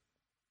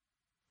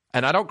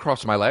 And I don't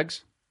cross my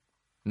legs.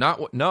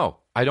 No,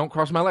 I don't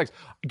cross my legs.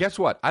 Guess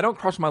what? I don't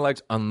cross my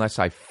legs unless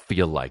I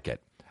feel like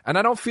it. And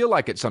I don't feel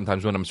like it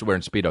sometimes when I'm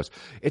wearing Speedos.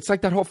 It's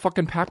like that whole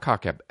fucking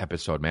Papcock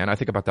episode, man. I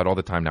think about that all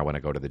the time now when I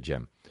go to the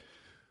gym.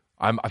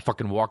 I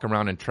fucking walk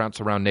around and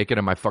trounce around naked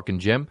in my fucking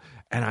gym,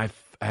 and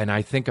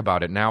I think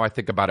about it. Now I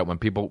think about it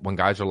when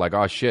guys are like,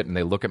 oh shit, and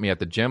they look at me at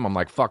the gym. I'm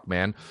like, fuck,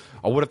 man.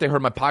 Or what if they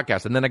heard my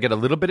podcast? And then I get a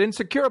little bit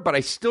insecure, but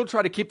I still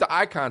try to keep the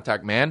eye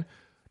contact, man.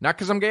 Not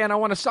because I'm gay and I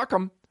want to suck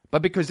them,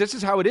 but because this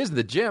is how it is in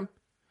the gym.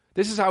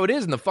 This is how it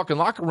is in the fucking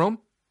locker room.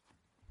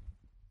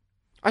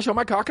 I show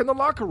my cock in the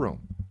locker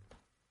room.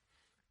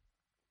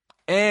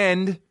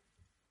 And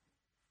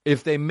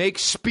if they make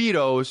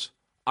Speedos,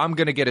 I'm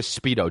going to get a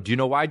Speedo. Do you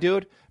know why,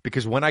 dude?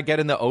 Because when I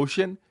get in the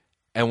ocean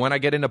and when I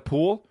get in a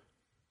pool,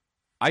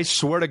 I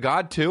swear to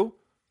God, too,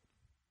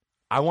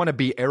 I want to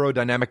be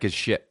aerodynamic as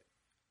shit.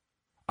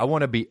 I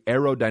want to be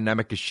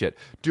aerodynamic as shit.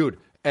 Dude,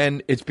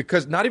 and it's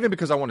because, not even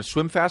because I want to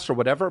swim fast or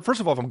whatever.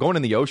 First of all, if I'm going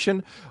in the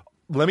ocean,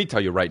 let me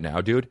tell you right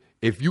now, dude,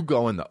 if you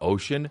go in the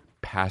ocean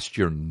past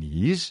your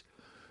knees,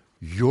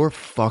 you're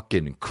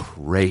fucking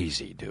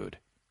crazy, dude.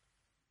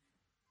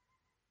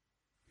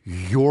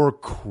 You're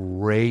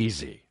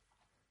crazy.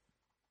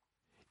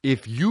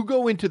 If you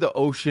go into the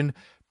ocean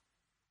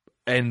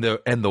and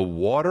the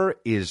water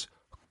is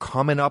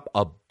coming up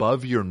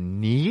above your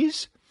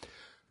knees,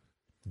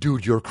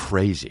 dude, you're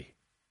crazy.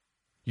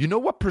 You know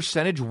what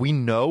percentage we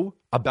know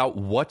about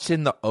what's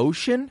in the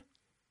ocean?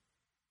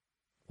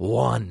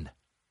 1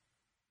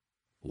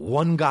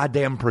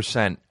 goddamn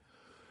percent.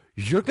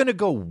 You're going to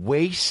go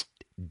waist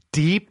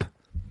deep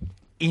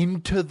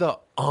into the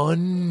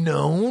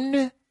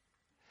unknown?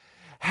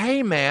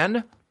 Hey,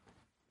 man,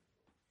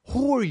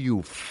 who are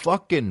you,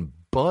 fucking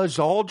Buzz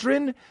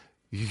Aldrin?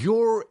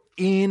 You're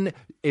in.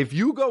 If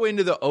you go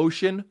into the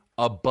ocean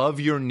above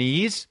your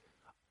knees,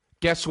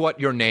 guess what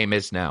your name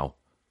is now?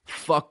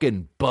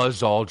 Fucking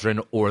Buzz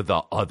Aldrin or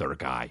the other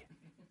guy.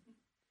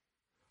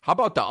 How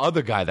about the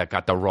other guy that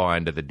got the raw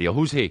end of the deal?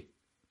 Who's he?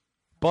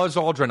 Buzz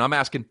Aldrin. I'm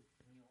asking.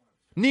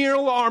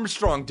 Neil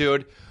Armstrong,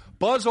 dude.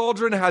 Buzz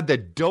Aldrin had the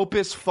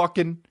dopest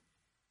fucking.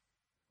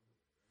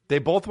 They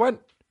both went?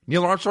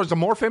 Neil Armstrong's the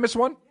more famous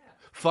one? Yeah.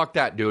 Fuck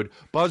that, dude.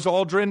 Buzz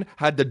Aldrin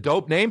had the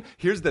dope name.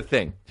 Here's the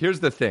thing.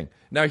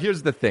 Now,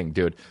 here's the thing,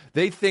 dude.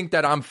 They think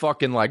that I'm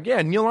fucking like,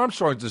 yeah, Neil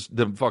Armstrong's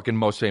the fucking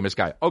most famous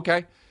guy.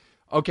 Okay,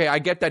 I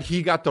get that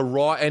he got the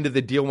raw end of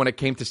the deal when it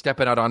came to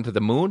stepping out onto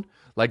the moon.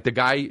 Like the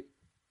guy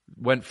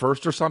went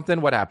first or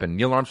something. What happened?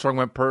 Neil Armstrong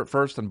went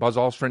first, and Buzz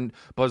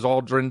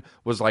Aldrin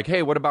was like,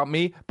 hey, what about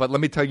me? But let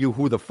me tell you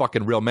who the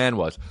fucking real man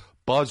was.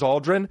 Buzz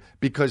Aldrin,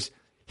 because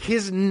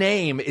his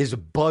name is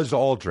Buzz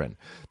Aldrin.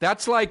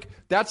 That's like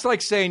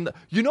saying,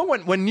 you know,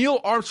 when Neil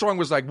Armstrong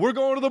was like, we're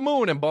going to the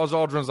moon, and Buzz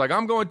Aldrin's like,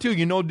 I'm going too.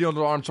 You know, Neil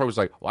Armstrong was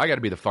like, well, I got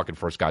to be the fucking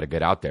first guy to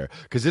get out there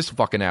because this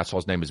fucking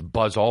asshole's name is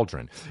Buzz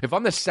Aldrin. If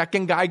I'm the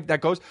second guy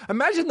that goes,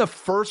 imagine the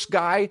first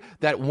guy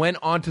that went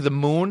onto the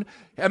moon.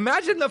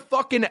 Imagine the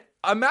fuck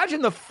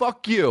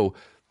you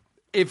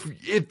if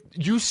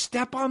you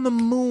step on the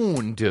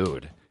moon,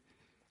 dude,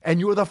 and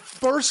you're the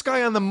first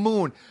guy on the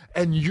moon,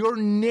 and your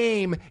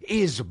name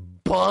is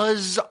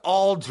Buzz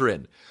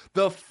Aldrin.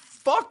 The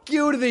fuck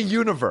you to the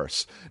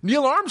universe.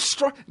 Neil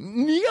Armstrong.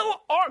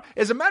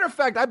 As a matter of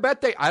fact,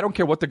 I don't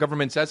care what the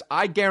government says,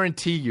 I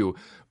guarantee you,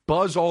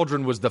 Buzz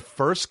Aldrin was the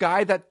first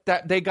guy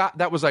that they got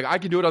that was like, I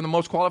can do it on the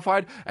most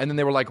qualified. And then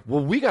they were like,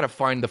 well, we got to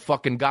find the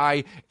fucking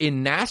guy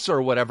in NASA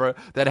or whatever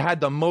that has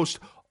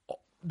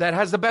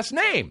the best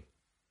name.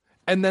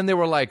 And then they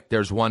were like,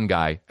 there's one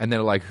guy. And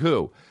they're like,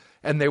 who?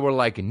 And they were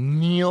like,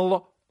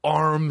 Neil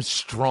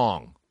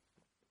Armstrong.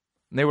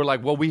 And they were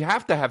like, well, we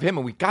have to have him,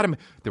 and we got him.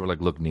 They were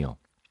like, look, Neil,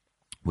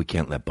 we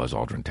can't let Buzz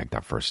Aldrin take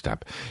that first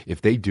step.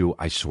 If they do,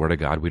 I swear to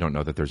God, we don't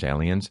know that there's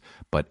aliens,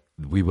 but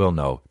we will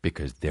know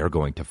because they're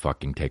going to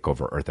fucking take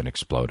over Earth and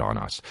explode on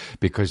us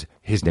because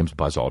his name's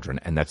Buzz Aldrin,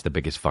 and that's the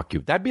biggest fuck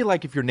you. That'd be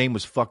like if your name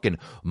was fucking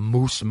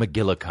Moose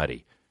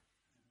McGillicuddy,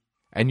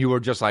 and you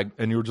were just like,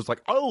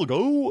 I'll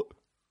go.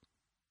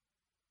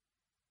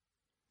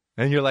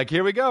 And you're like,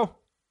 here we go.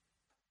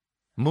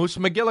 Moose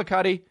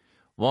McGillicuddy.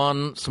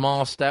 One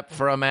small step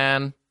for a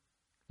man,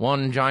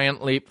 one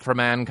giant leap for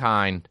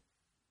mankind.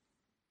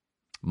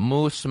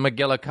 Moose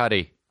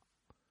McGillicuddy,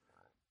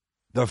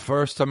 the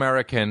first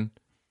American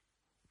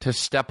to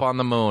step on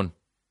the moon.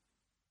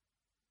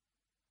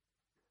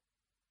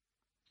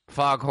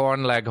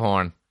 Foghorn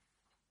Leghorn.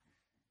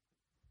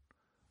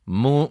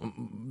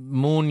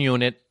 Moon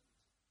Unit.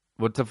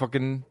 What's the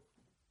fucking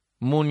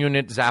Moon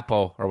Unit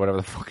Zappo or whatever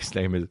the fuck his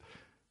name is?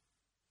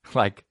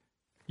 Like,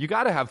 you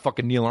got to have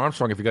fucking Neil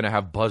Armstrong if you're going to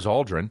have Buzz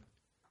Aldrin.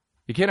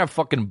 You can't have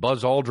fucking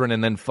Buzz Aldrin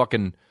and then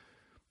fucking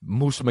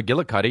Moose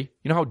McGillicuddy.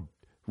 You know how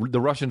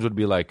the Russians would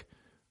be like,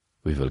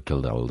 we will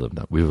kill all of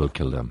them. We will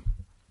kill them.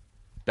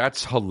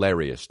 That's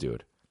hilarious,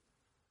 dude.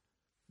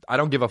 I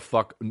don't give a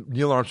fuck.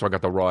 Neil Armstrong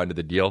got the raw end of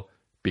the deal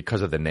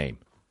because of the name.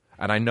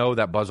 And I know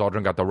that Buzz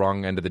Aldrin got the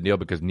wrong end of the deal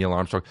because Neil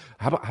Armstrong.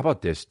 How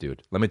about this,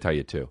 dude? Let me tell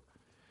you, too.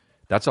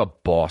 That's a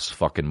boss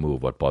fucking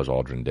move, what Buzz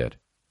Aldrin did.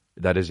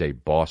 That is a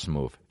boss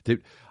move.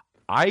 Dude,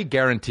 I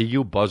guarantee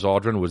you Buzz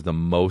Aldrin was the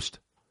most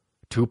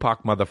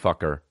Tupac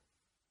motherfucker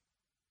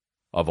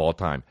of all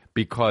time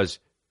because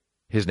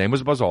his name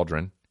was Buzz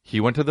Aldrin.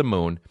 He went to the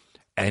moon,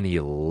 and he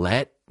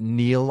let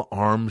Neil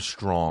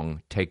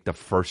Armstrong take the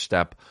first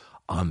step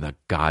on the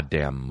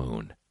goddamn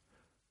moon.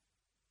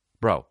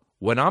 Bro,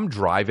 when I'm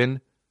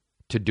driving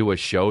to do a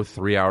show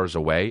 3 hours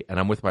away and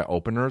I'm with my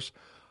openers,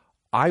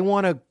 I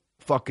want to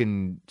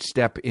fucking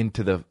step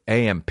into the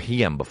AM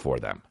PM before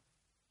them.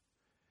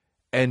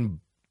 And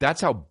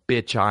that's how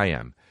bitch I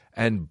am.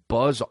 And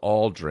Buzz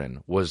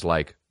Aldrin was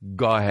like,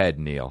 go ahead,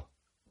 Neil.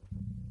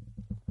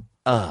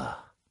 And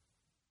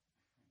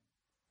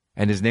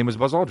his name was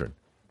Buzz Aldrin.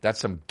 That's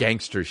some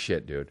gangster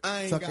shit, dude.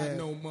 I ain't got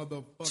no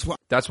motherfucker.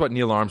 That's what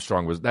Neil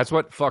Armstrong was. That's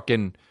what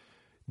fucking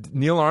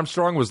Neil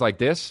Armstrong was like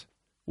this.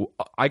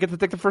 I get to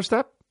take the first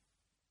step?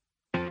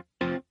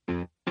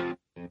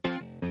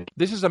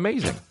 This is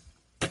amazing.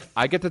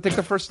 I get to take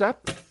the first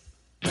step?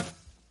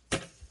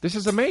 This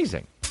is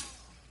amazing.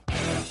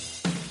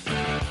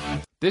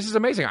 This is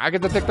amazing. I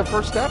get to take the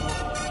first step?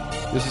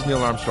 This is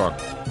Neil Armstrong.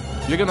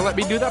 You're going to let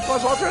me do that,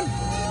 Buzz Aldrin?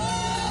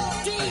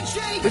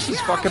 This is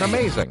fucking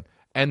amazing.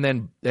 And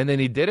then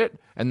he did it,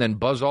 and then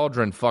Buzz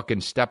Aldrin fucking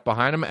stepped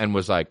behind him and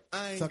was like,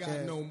 I ain't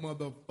got no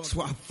motherfucker.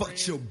 So I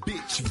fucked your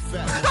bitch, you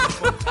fat.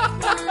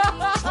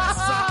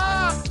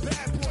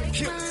 Bad boy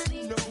killer.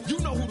 You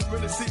know who the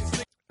realest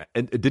is.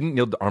 And didn't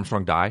Neil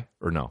Armstrong die?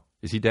 Or no?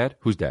 Is he dead?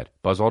 Who's dead?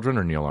 Buzz Aldrin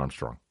or Neil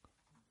Armstrong?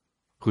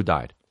 Who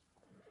died?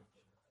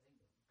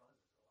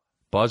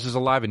 Buzz is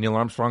alive and Neil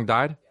Armstrong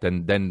died?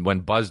 Then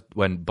when Buzz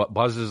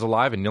is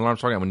alive and Neil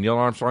Armstrong, and when Neil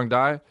Armstrong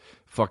died,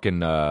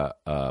 fucking Buzz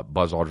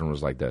Aldrin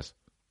was like this.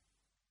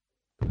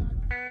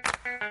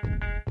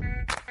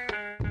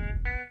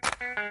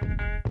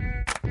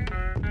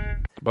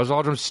 Buzz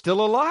Aldrin's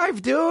still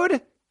alive, dude.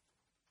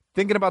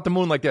 Thinking about the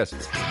moon like this.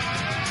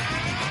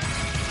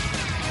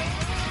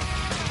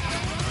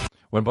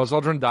 When Buzz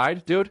Aldrin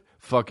died, dude,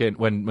 fucking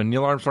when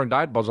Neil Armstrong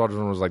died, Buzz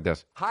Aldrin was like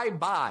this. Hi,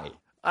 bye.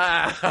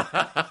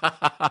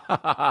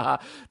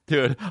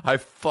 Dude, I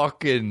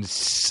fucking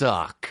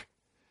suck.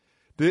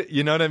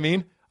 You know what I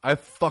mean? I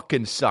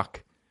fucking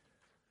suck.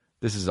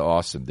 This is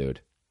awesome, dude.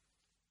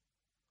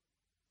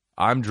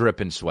 I'm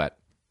dripping sweat.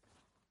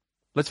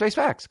 Let's face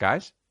facts,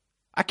 guys.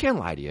 I can't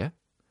lie to you.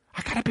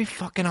 I gotta be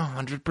fucking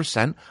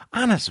 100%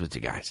 honest with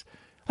you guys.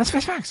 Let's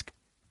face facts.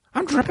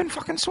 I'm dripping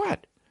fucking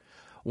sweat.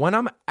 When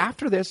I'm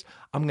after this,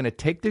 I'm going to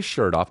take this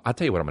shirt off. I'll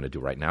tell you what I'm going to do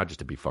right now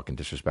just to be fucking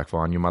disrespectful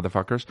on you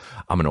motherfuckers.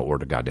 I'm going to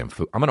order goddamn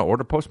food. I'm going to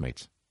order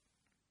Postmates.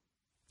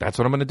 That's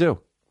what I'm going to do.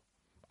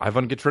 I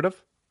want to get rid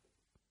of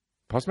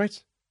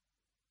Postmates?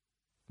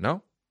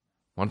 No?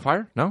 On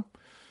fire? No?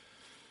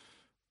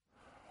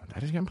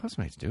 That is getting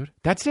Postmates, dude.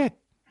 That's it.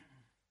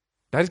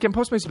 That is getting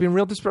Postmates, being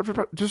real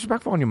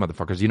disrespectful on you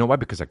motherfuckers. You know why?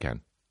 Because I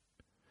can.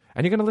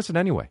 And you're going to listen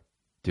anyway.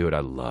 Dude,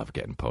 I love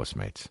getting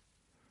Postmates.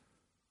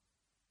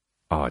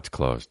 Oh, it's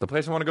closed. The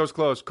place I want to go is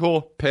closed.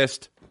 Cool.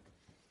 Pissed.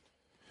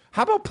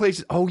 How about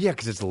places? Oh, yeah,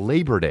 because it's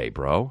Labor Day,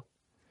 bro.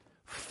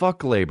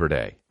 Fuck Labor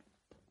Day.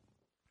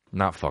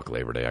 Not fuck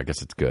Labor Day. I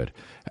guess it's good.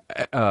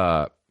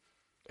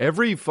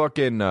 Every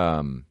fucking...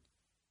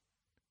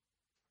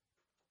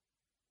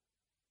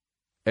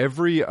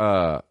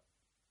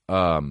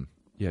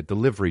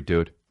 delivery,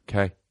 dude.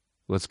 Okay?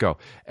 Let's go.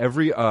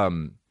 Every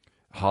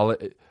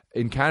holiday...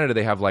 In Canada,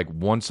 they have like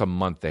once a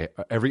month.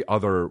 Every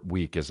other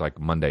week is like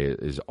Monday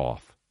is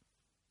off.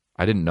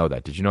 I didn't know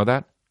that. Did you know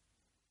that?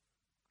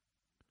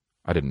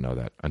 I didn't know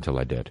that until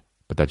I did.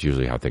 But that's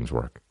usually how things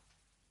work.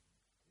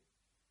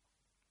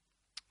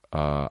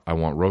 I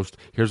want roast.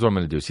 Here's what I'm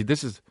going to do. See,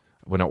 this is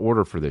when I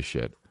order for this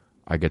shit.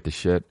 I get the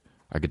shit.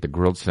 I get the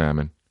grilled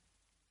salmon.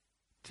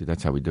 See,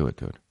 that's how we do it,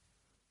 dude.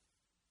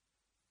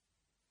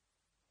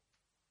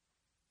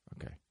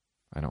 Okay.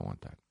 I don't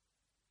want that.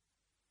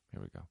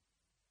 Here we go.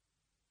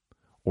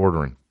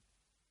 Ordering.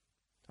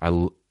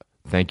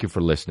 Thank you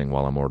for listening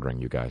while I'm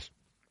ordering, you guys.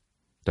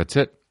 That's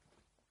it.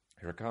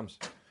 Here it comes.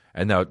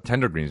 And now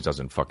Tender Greens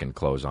doesn't fucking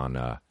close on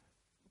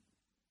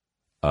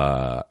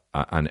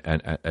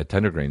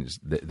Tender Greens.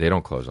 They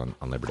don't close on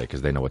Labor Day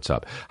because they know what's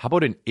up. How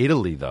about in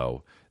Italy,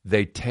 though?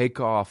 They take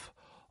off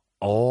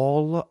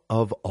all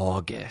of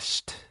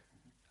August.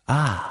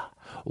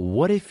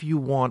 What if you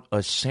want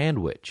a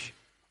sandwich?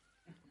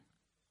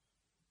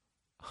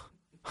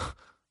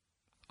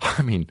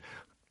 I mean,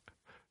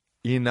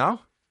 you know?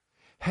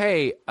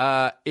 hey,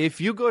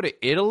 if you go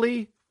to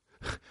Italy,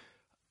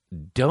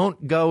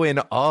 don't go in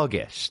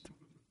August.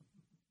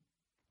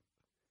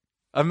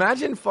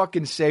 Imagine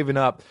fucking saving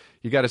up.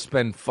 You got to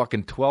spend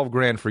fucking 12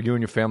 grand for you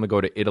and your family to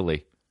go to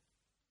Italy.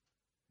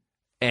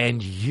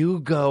 And you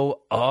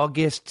go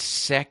August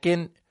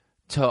 2nd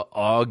to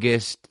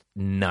August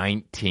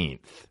 19th.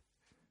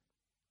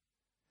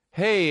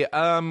 Hey,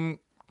 can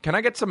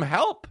I get some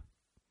help?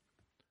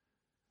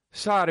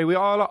 Sorry, we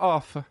all are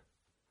off.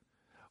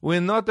 We're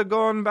not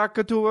going back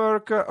to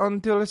work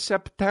until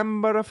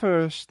September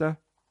 1st.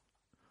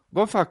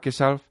 Go fuck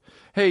yourself.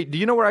 Hey, do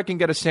you know where I can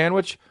get a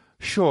sandwich?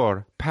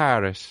 Sure,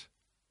 Paris.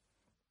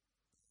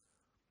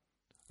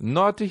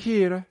 Not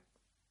here.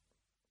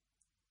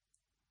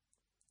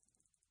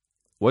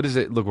 What is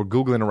it? Look, we're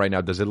Googling it right now.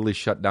 Does Italy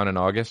shut down in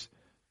August?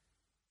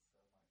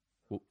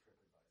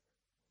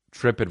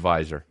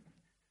 TripAdvisor.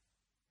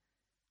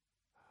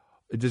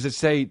 Does it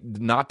say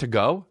not to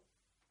go?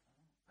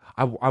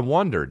 I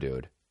wonder,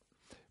 dude.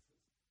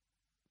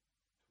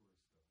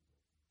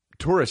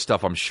 Tourist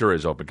stuff, I'm sure,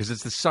 is open because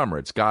it's the summer.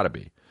 It's got to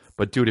be.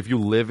 But, dude, if you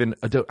live in...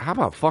 how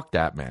about fuck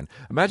that, man?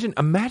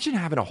 Imagine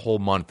having a whole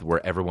month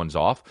where everyone's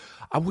off.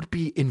 I would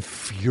be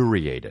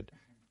infuriated.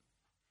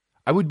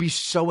 I would be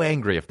so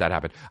angry if that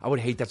happened. I would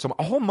hate that so much.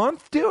 A whole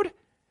month, dude?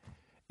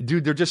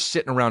 Dude, they're just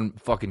sitting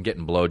around fucking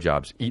getting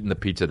blowjobs, eating the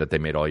pizza that they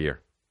made all year.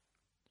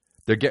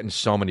 They're getting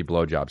so many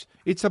blowjobs.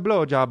 It's a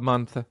blowjob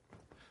month.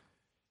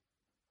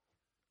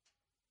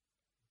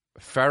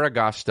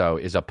 Ferragosto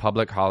is a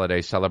public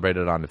holiday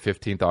celebrated on the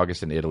 15th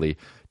August in Italy.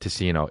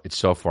 Ticino, it's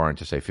so foreign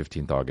to say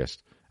 15th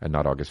August and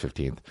not August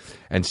 15th.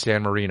 And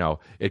San Marino,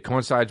 it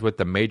coincides with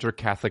the major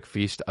Catholic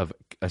feast of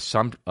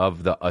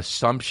the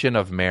Assumption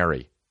of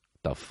Mary.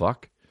 The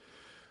fuck?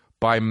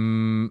 By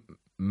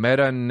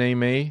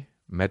Metanemi?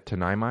 I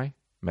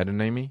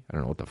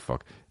don't know what the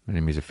fuck.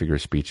 Metanemi is a figure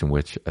of speech in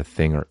which a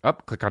thing or...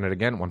 click on it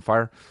again, one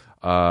fire.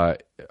 A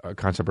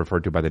concept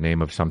referred to by the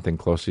name of something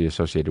closely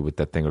associated with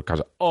that thing or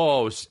cause.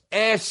 Oh,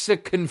 it's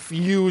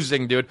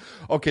confusing, dude.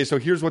 Okay, so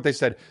here's what they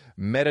said.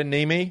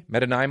 Metanemi,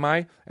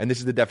 and this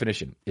is the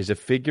definition, is a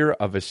figure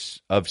of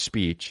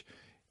speech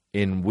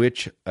in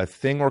which a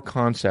thing or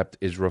concept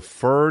is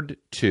referred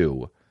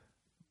to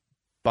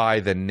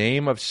by the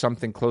name of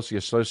something closely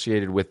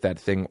associated with that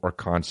thing or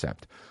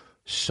concept.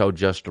 So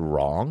just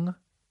wrong?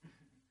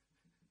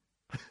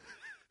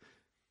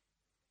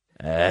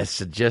 That's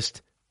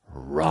just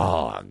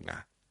wrong.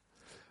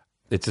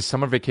 It's a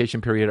summer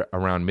vacation period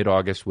around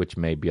mid-August, which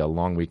may be a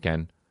long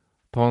weekend.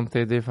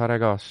 Ponte di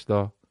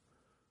Ferragosto.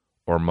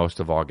 Or most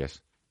of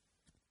August.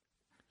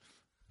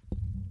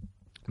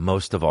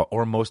 Most of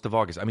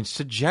August. I mean, it's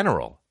a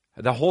general.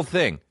 The whole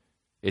thing.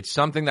 It's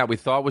something that we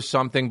thought was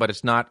something, but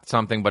it's not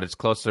something, but it's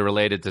closely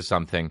related to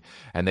something.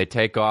 And they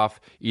take off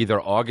either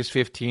August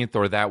 15th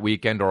or that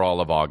weekend or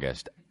all of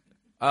August.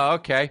 Oh,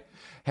 okay.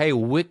 Hey,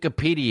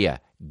 Wikipedia,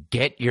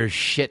 get your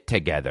shit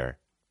together.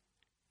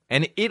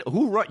 And you know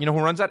who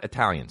runs that?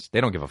 Italians.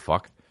 They don't give a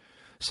fuck.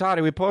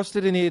 Sorry, we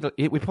posted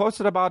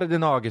about it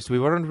in August. We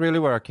weren't really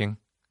working.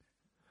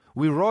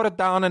 We wrote it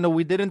down and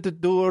we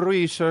didn't do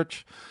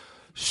research.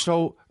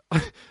 So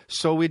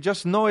we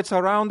just know it's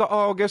around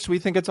August. We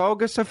think it's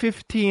August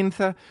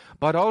 15th,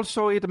 but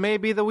also it may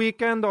be the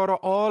weekend or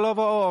all of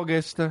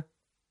August.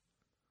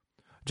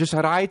 Just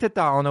write it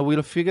down and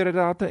we'll figure it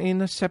out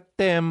in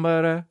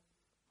September.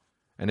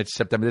 And it's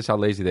September. This is how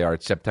lazy they are.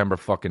 It's September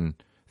fucking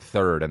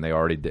 3rd, and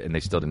they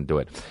still didn't do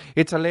it.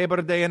 It's a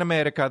Labor Day in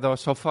America, though,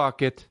 so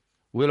fuck it.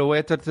 We'll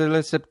wait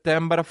until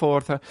September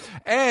 4th.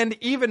 And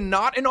even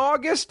not in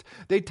August,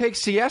 they take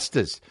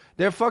siestas.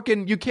 They're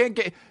fucking, you can't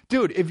get...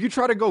 Dude, if you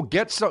try to go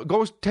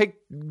take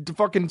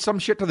fucking some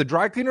shit to the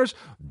dry cleaners,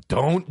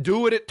 don't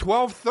do it at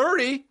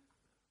 12:30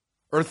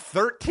 or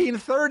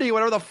 13:30,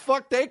 whatever the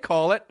fuck they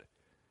call it.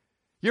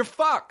 You're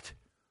fucked.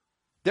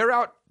 They're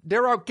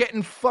out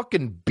getting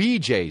fucking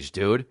BJs,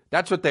 dude.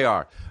 That's what they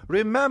are.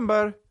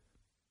 Remember,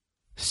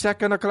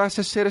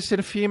 second-class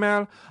citizen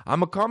female,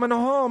 I'm coming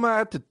home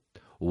at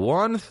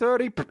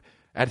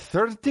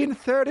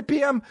 13:30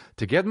 p.m.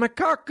 to get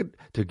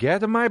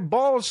my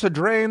balls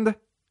drained.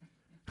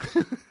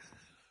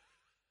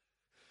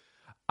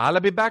 I'll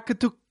be back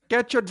to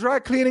get your dry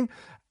cleaning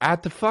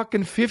at the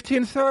fucking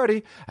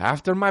 15:30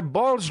 after my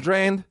balls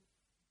drained.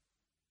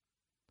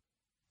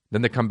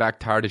 Then they come back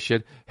tired as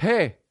shit.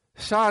 Hey,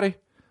 sorry,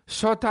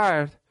 so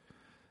tired.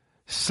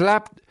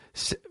 Sat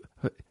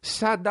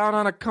down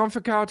on a comfy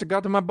couch,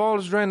 got my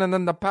balls drained, and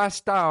then I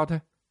passed out.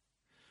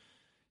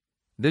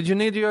 Did you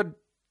need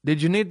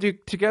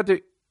to get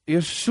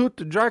your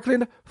suit dry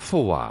cleaned?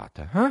 For what,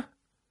 huh?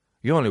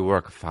 You only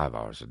work 5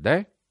 hours a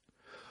day.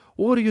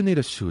 What do you need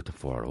a suit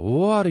for?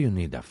 What do you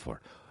need that for?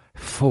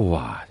 For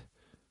what?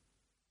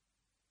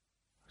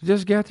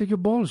 Just get your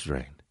balls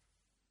drained.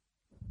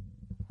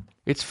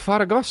 It's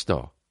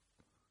Ferragosto.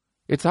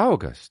 It's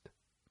August.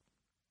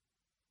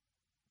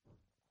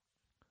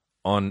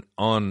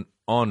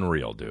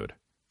 Unreal, dude.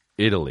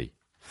 Italy.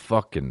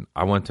 Fucking,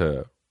 I went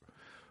to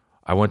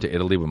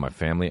Italy with my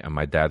family, and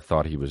my dad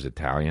thought he was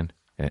Italian.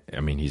 I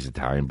mean, he's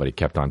Italian, but he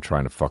kept on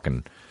trying to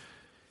fucking...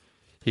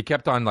 he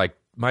kept on like,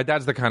 my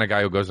dad's the kind of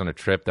guy who goes on a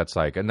trip that's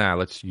like, nah,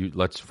 let's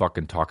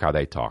fucking talk how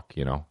they talk,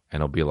 you know?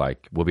 And he'll be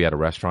like, we'll be at a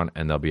restaurant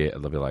and they'll be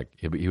like,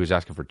 he was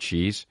asking for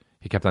cheese.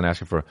 He kept on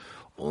asking for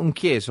un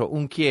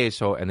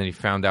queso. And then he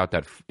found out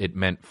that it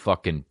meant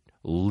fucking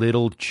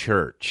little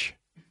church.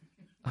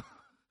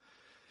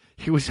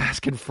 He was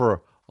asking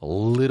for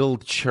little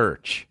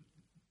church.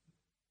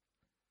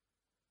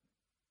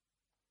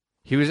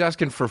 He was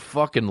asking for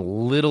fucking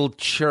little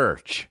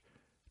church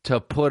to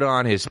put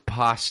on his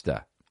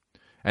pasta.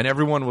 And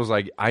everyone was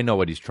like, I know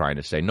what he's trying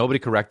to say. Nobody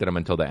corrected him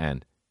until the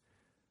end.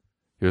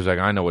 He was like,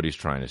 I know what he's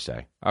trying to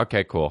say.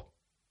 Okay, cool.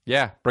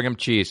 Yeah, bring him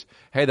cheese.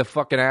 Hey, the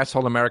fucking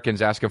asshole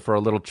American's asking for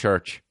a little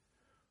church.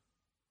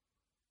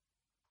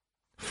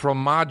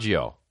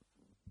 Formaggio.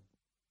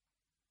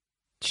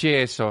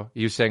 Chieso.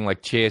 He was saying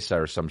like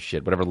chiesa or some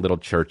shit, whatever little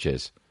church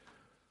is.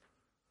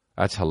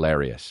 That's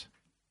hilarious.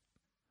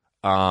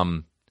 Whatever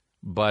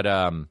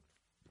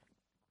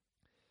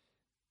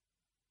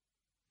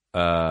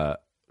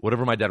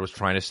my dad was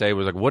trying to say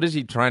was like, what is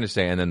he trying to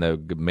say? And then the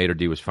maitre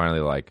d' was finally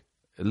like,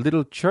 a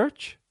little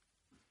church?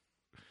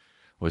 It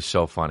was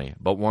so funny.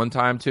 But one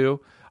time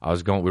too,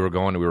 we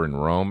were in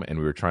Rome and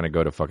we were trying to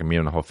go to fucking me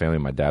and the whole family,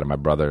 my dad and my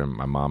brother and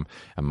my mom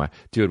and my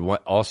dude.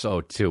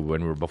 Also too,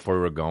 before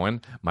we were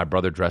going, my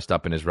brother dressed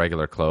up in his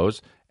regular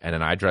clothes and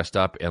then I dressed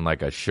up in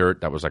like a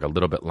shirt that was like a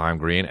little bit lime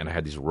green and I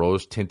had these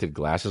rose tinted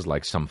glasses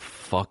like some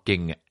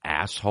fucking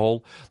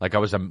asshole. Like I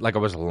was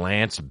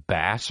Lance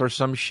Bass or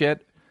some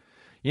shit.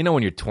 You know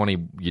when you're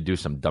 20, you do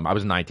some dumb... I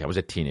was 19. I was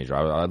a teenager.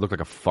 I looked like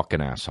a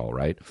fucking asshole,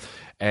 right?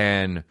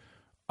 And,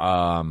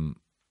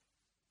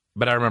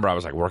 but I remember I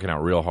was like working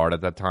out real hard at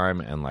that time,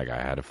 and like I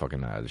had a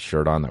fucking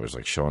shirt on that was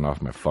like showing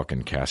off my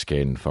fucking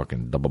Cascade and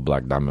fucking double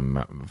black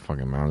diamond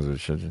fucking mountains and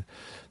shit.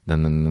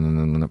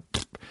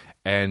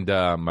 And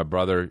my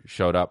brother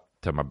showed up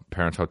to my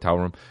parents' hotel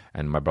room,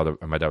 and my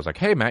dad was like,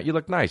 "Hey, Matt, you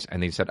look nice."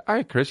 And he said,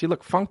 "Hi, Chris, you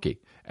look funky."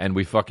 And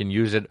we fucking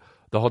use it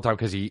the whole time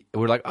because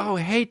we're like, oh,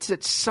 he hates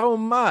it so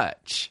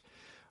much.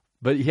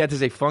 But he had to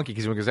say funky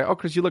because he was going to say, oh,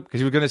 Chris, you look,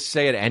 because he was going to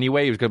say it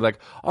anyway. He was going to be like,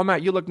 oh,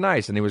 Matt, you look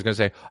nice. And he was going to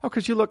say, oh,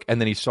 Chris, you look.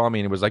 And then he saw me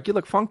and he was like, you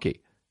look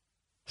funky.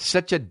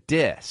 Such a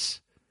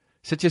diss.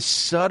 Such a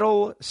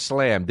subtle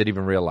slam. Didn't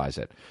even realize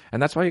it.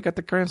 And that's why you got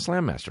the Grand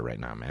Slam Master right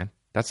now, man.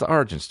 That's the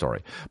origin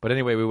story. But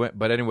anyway,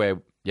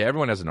 yeah,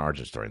 everyone has an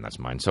origin story, and that's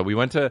mine. So we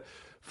went to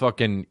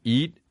fucking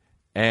eat.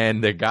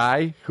 And the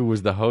guy who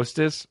was the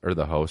hostess, or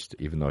the host,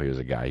 even though he was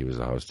a guy, he was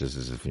the hostess,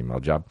 is a female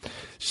job.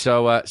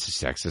 So,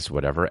 sexist,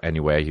 whatever.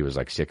 Anyway, he was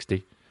like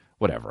 60.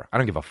 Whatever. I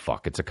don't give a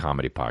fuck. It's a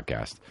comedy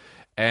podcast.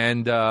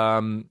 And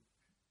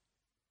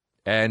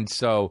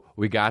so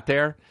we got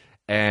there,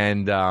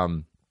 and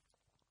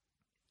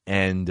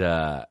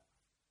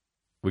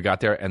we got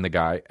there, and the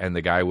guy,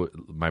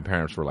 my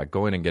parents were like,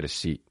 go in and get a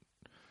seat.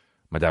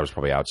 My dad was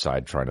probably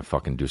outside trying to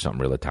fucking do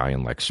something real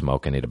Italian, like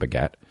smoke and eat a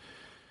baguette.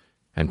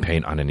 And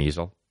paint on an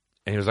easel.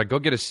 And he was like, go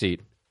get a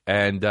seat.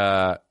 And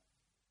I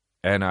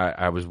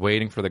was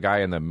waiting for the guy,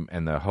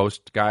 and the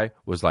host guy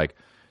was like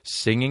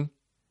singing.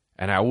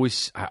 And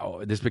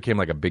this became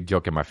like a big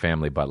joke in my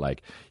family, but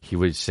like he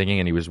was singing,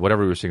 and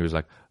whatever he was singing, he was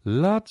like,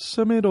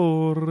 Lazzami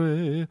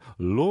d'ore,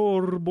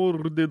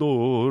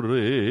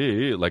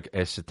 l'orbordidore, like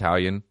it's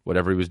Italian,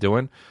 whatever he was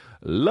doing.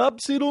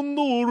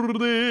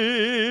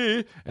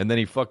 Lapsidondorde. And then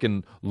he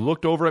fucking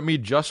looked over at me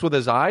just with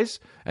his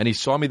eyes, and he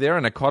saw me there,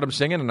 and I caught him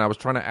singing, and I was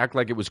trying to act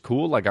like it was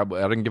cool, like I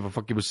didn't give a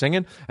fuck he was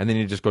singing, and then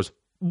he just goes,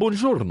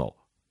 buongiorno.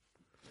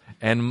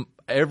 And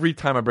every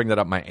time I bring that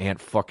up, my aunt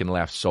fucking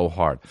laughs so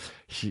hard.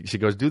 She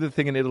goes, do the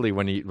thing in Italy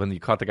when you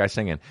caught the guy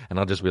singing, and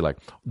I'll just be like,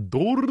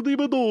 dordi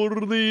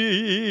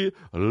bedordi,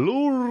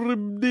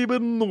 lordi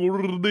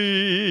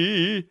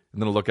benordi.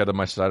 And then I'll look out of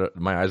my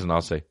eyes, and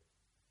I'll say,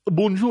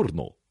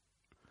 buongiorno.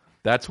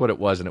 That's what it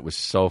was, and it was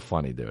so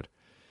funny, dude.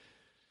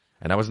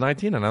 And I was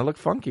 19, and I looked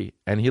funky.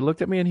 And he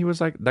looked at me, and he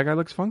was like, that guy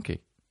looks funky.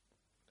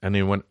 And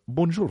he went,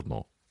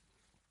 buongiorno.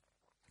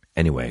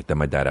 Anyway, then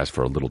my dad asked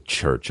for a little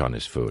church on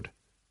his food.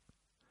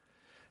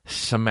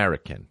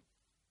 Samarican.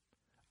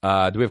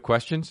 Do we have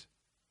questions?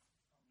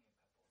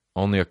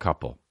 Only a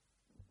couple.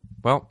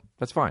 Well,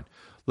 that's fine.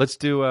 Let's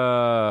do,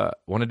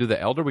 want to do the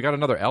elder? We got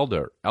another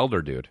elder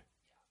dude.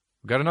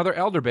 We got another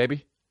elder,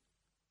 baby.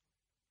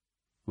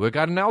 We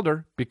got an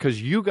elder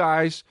because you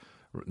guys...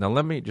 Now,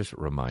 let me just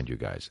remind you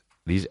guys.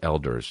 These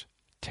elders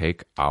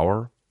take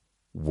our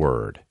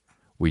word.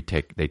 They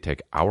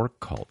take our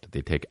cult.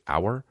 They take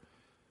our...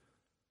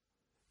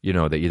 You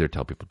know, they either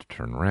tell people to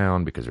turn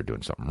around because they're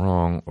doing something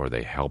wrong, or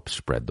they help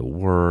spread the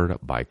word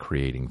by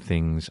creating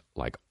things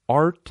like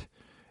art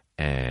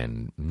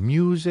and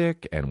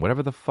music and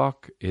whatever the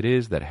fuck it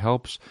is that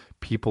helps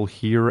people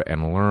hear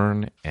and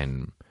learn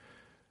and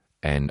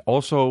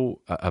also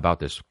about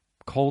this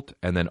cult,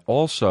 and then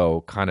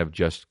also kind of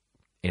just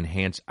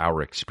enhance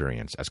our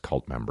experience as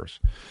cult members.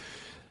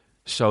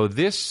 So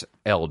this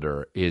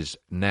elder is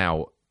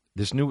now,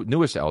 this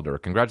newest elder,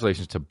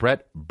 congratulations to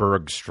Brett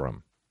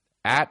Bergstrom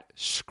at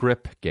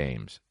Scrip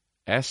Games,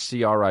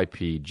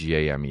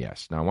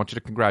 SCRIPGAMES. Now I want you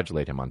to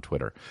congratulate him on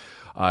Twitter.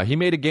 He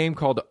made a game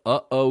called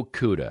Uh-Oh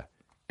Cuda.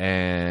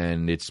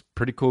 and it's a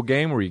pretty cool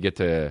game where you get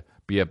to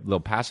be a little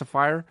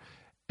pacifier,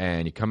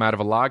 and you come out of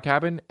a log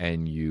cabin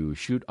and you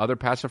shoot other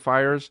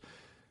pacifiers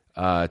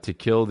to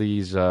kill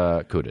these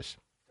kudas.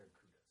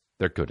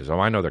 They're kudas. Oh,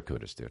 I know they're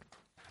kudas, dude,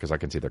 because I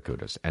can see they're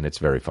kudas, and it's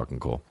very fucking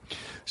cool.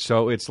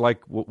 So it's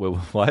like,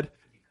 what?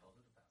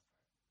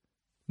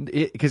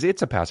 Because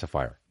it's a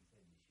pacifier.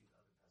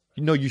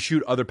 No, you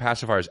shoot other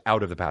pacifiers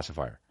out of the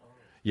pacifier.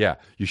 Yeah,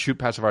 you shoot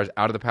pacifiers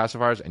out of the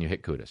pacifiers, and you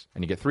hit kudas.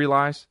 And you get 3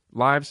 lives,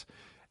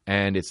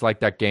 and it's like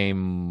that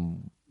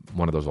game,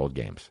 one of those old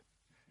games.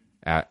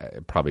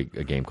 Probably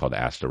a game called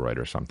Asteroid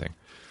or something.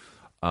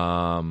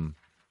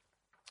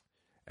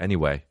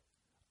 Anyway,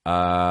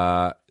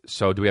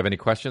 so do we have any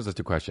questions? Let's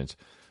do questions.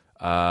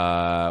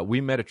 We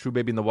met a true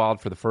baby in the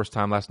wild for the first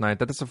time last night.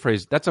 That's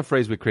a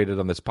phrase we created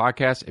on this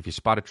podcast. If you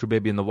spot a true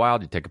baby in the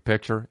wild, you take a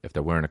picture. If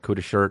they're wearing a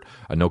Kuda shirt,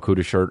 a no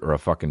Kuda shirt, or a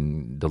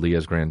fucking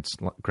Dalia's Grand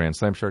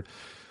Slam shirt.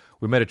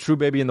 We met a true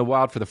baby in the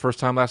wild for the first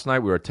time last night.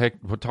 We were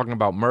talking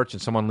about merch,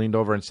 and someone leaned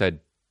over and said,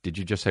 "Did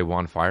you just say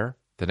Juan Fire?"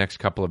 The next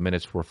couple of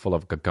minutes were full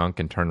of gunk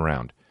and turn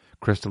around.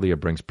 Crystalia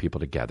brings people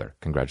together.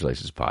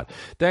 Congratulations, pod.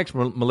 Thanks,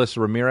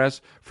 Melissa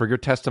Ramirez, for your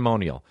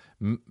testimonial.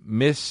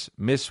 Miss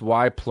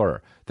Y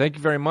Plur. Thank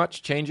you very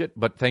much. Change it,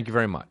 but thank you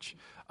very much.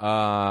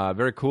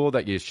 Very cool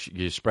that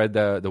you spread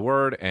the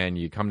word and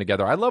you come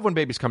together. I love when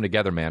babies come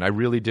together, man. I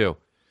really do.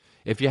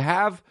 If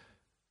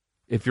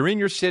you're in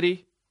your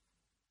city,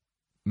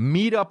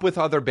 meet up with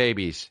other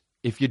babies.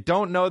 If you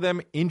don't know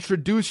them,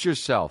 introduce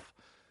yourself.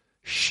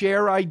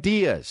 Share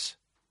ideas.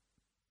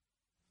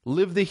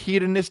 Live the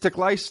hedonistic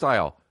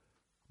lifestyle.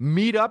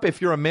 Meet up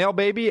if you're a male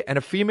baby and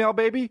a female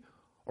baby,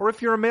 or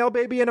if you're a male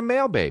baby and a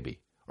male baby,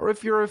 or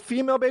if you're a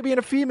female baby and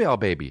a female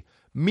baby.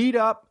 Meet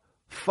up,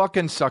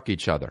 fucking suck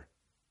each other.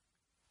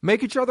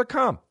 Make each other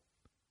come.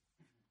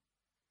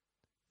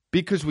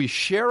 Because we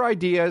share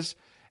ideas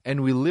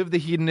and we live the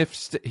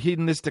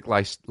hedonistic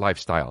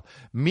lifestyle.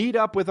 Meet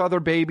up with other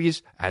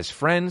babies as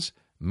friends.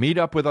 Meet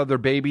up with other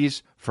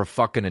babies for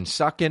fucking and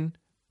sucking,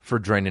 for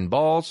draining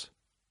balls.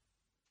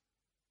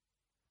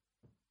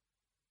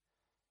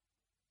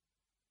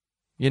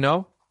 You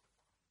know,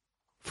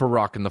 for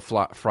rocking the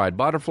fried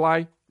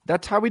butterfly.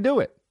 That's how we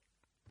do it.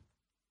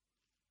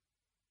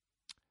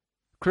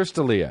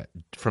 Crystalia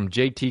from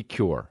JT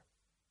Cure,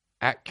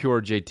 at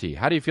Cure JT.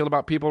 How do you feel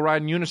about people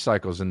riding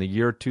unicycles in the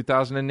year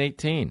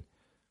 2018?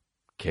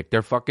 Kick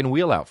their fucking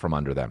wheel out from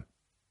under them.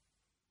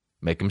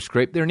 Make them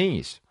scrape their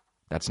knees.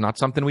 That's not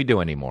something we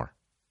do anymore.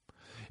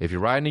 If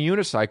you're riding a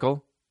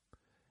unicycle,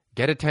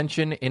 get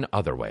attention in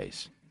other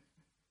ways.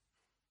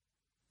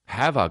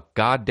 Have a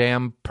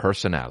goddamn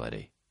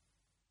personality.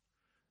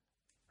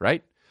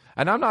 Right?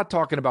 And I'm not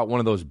talking about one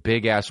of those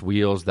big-ass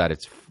wheels that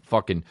it's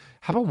fucking...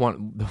 How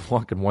about the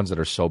fucking ones that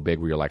are so big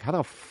where you're like, how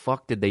the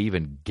fuck did they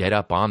even get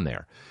up on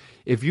there?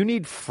 If you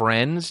need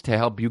friends to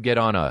help you get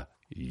on a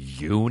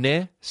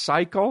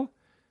unicycle,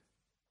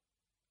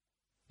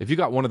 if you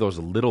got one of those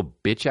little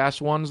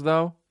bitch-ass ones,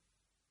 though,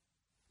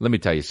 let me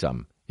tell you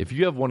something. If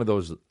you have one of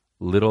those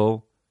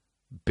little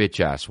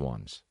bitch-ass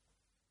ones,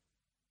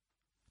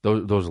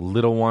 those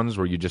little ones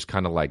where you just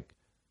kind of like,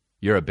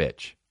 you're a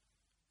bitch.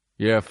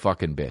 You're a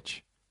fucking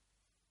bitch.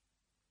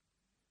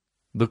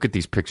 Look at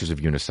these pictures of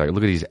unicycle.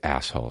 Look at these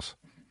assholes.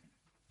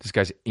 This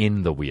guy's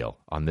in the wheel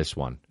on this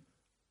one.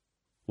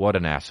 What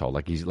an asshole.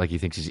 Like he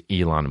thinks he's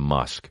Elon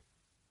Musk.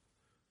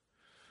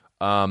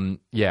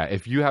 Yeah,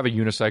 if you have a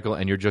unicycle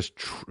and you're just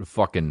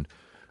fucking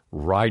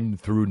riding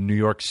through New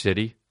York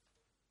City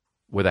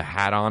with a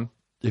hat on,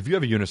 if you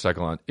have a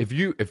unicycle on, if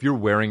you're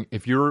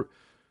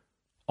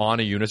on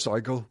a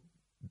unicycle,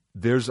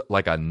 there's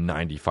like a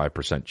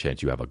 95%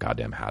 chance you have a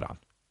goddamn hat on.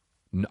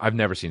 I've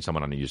never seen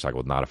someone on a unicycle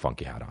with not a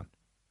funky hat on,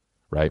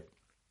 right?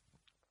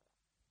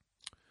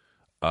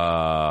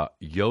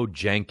 Yo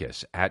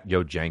Jankus, at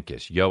Yo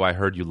Jankus. Yo, I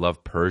heard you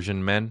love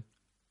Persian men.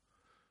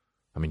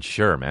 I mean,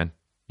 sure, man.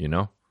 You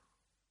know?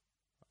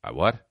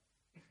 What?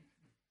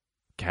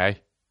 Okay.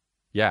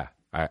 Yeah,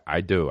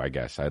 I do, I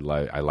guess. I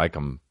like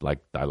them like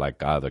I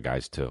like other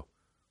guys, too.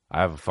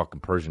 I have a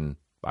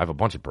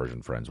bunch of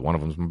Persian friends. One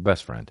of them's my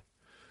best friend.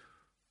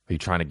 Are you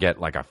trying to get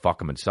like I fuck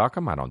them and suck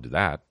them? I don't do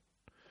that.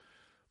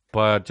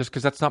 But just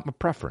because that's not my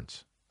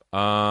preference.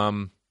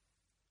 That's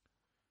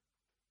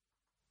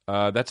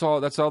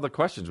all the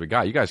questions we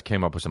got. You guys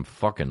came up with some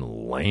fucking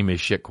lame as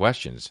shit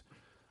questions.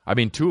 I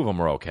mean, 2 of them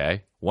were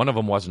okay. One of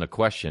them wasn't a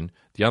question.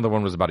 The other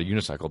one was about a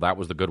unicycle. That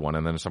was the good one.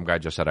 And then some guy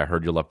just said, I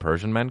heard you love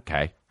Persian men.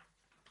 Okay.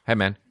 Hey,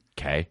 man.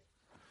 Okay.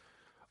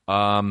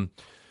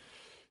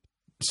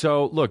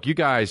 So, look, you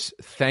guys,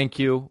 thank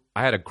you.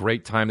 I had a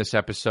great time this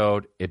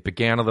episode. It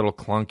began a little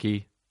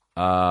clunky.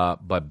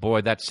 But,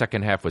 boy, that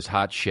second half was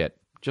hot shit.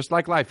 Just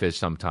like life is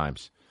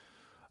sometimes.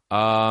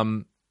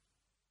 Remember,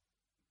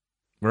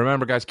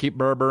 guys, keep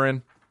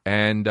berberin'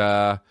 and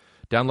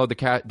download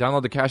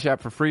the Cash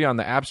App for free on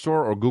the App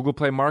Store or Google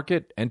Play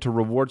Market. Enter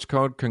rewards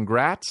code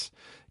CONGRATS.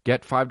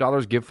 Get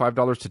 $5. Give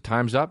 $5 to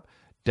Time's Up.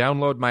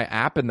 Download my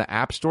app in the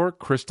App Store,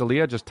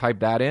 Crystalia. Just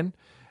type that in.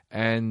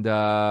 And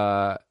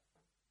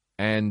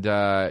And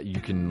you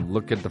can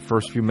look at the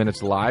first few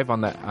minutes live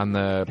on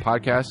the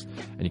podcast,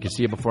 and you can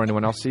see it before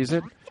anyone else sees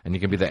it. And you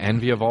can be the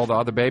envy of all the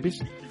other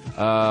babies.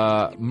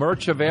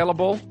 Merch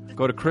available.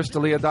 Go to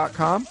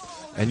Crystalia.com.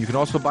 And you can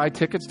also buy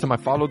tickets to my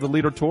Follow the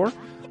Leader tour.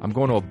 I'm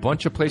going to a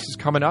bunch of places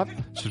coming up.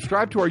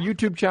 Subscribe to our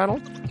YouTube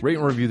channel. Rate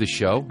and review the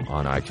show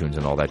on iTunes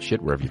and all that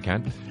shit, wherever you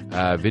can.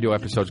 Video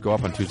episodes go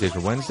up on Tuesdays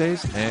or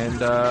Wednesdays. And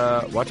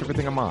watch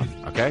everything I'm on,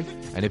 okay?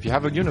 And if you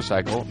have a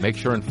unicycle, make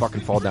sure and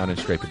fucking fall down and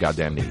scrape your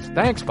goddamn knees.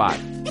 Thanks, bye.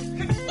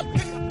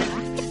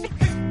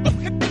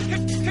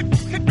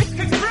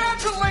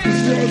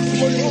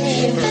 Congratulations.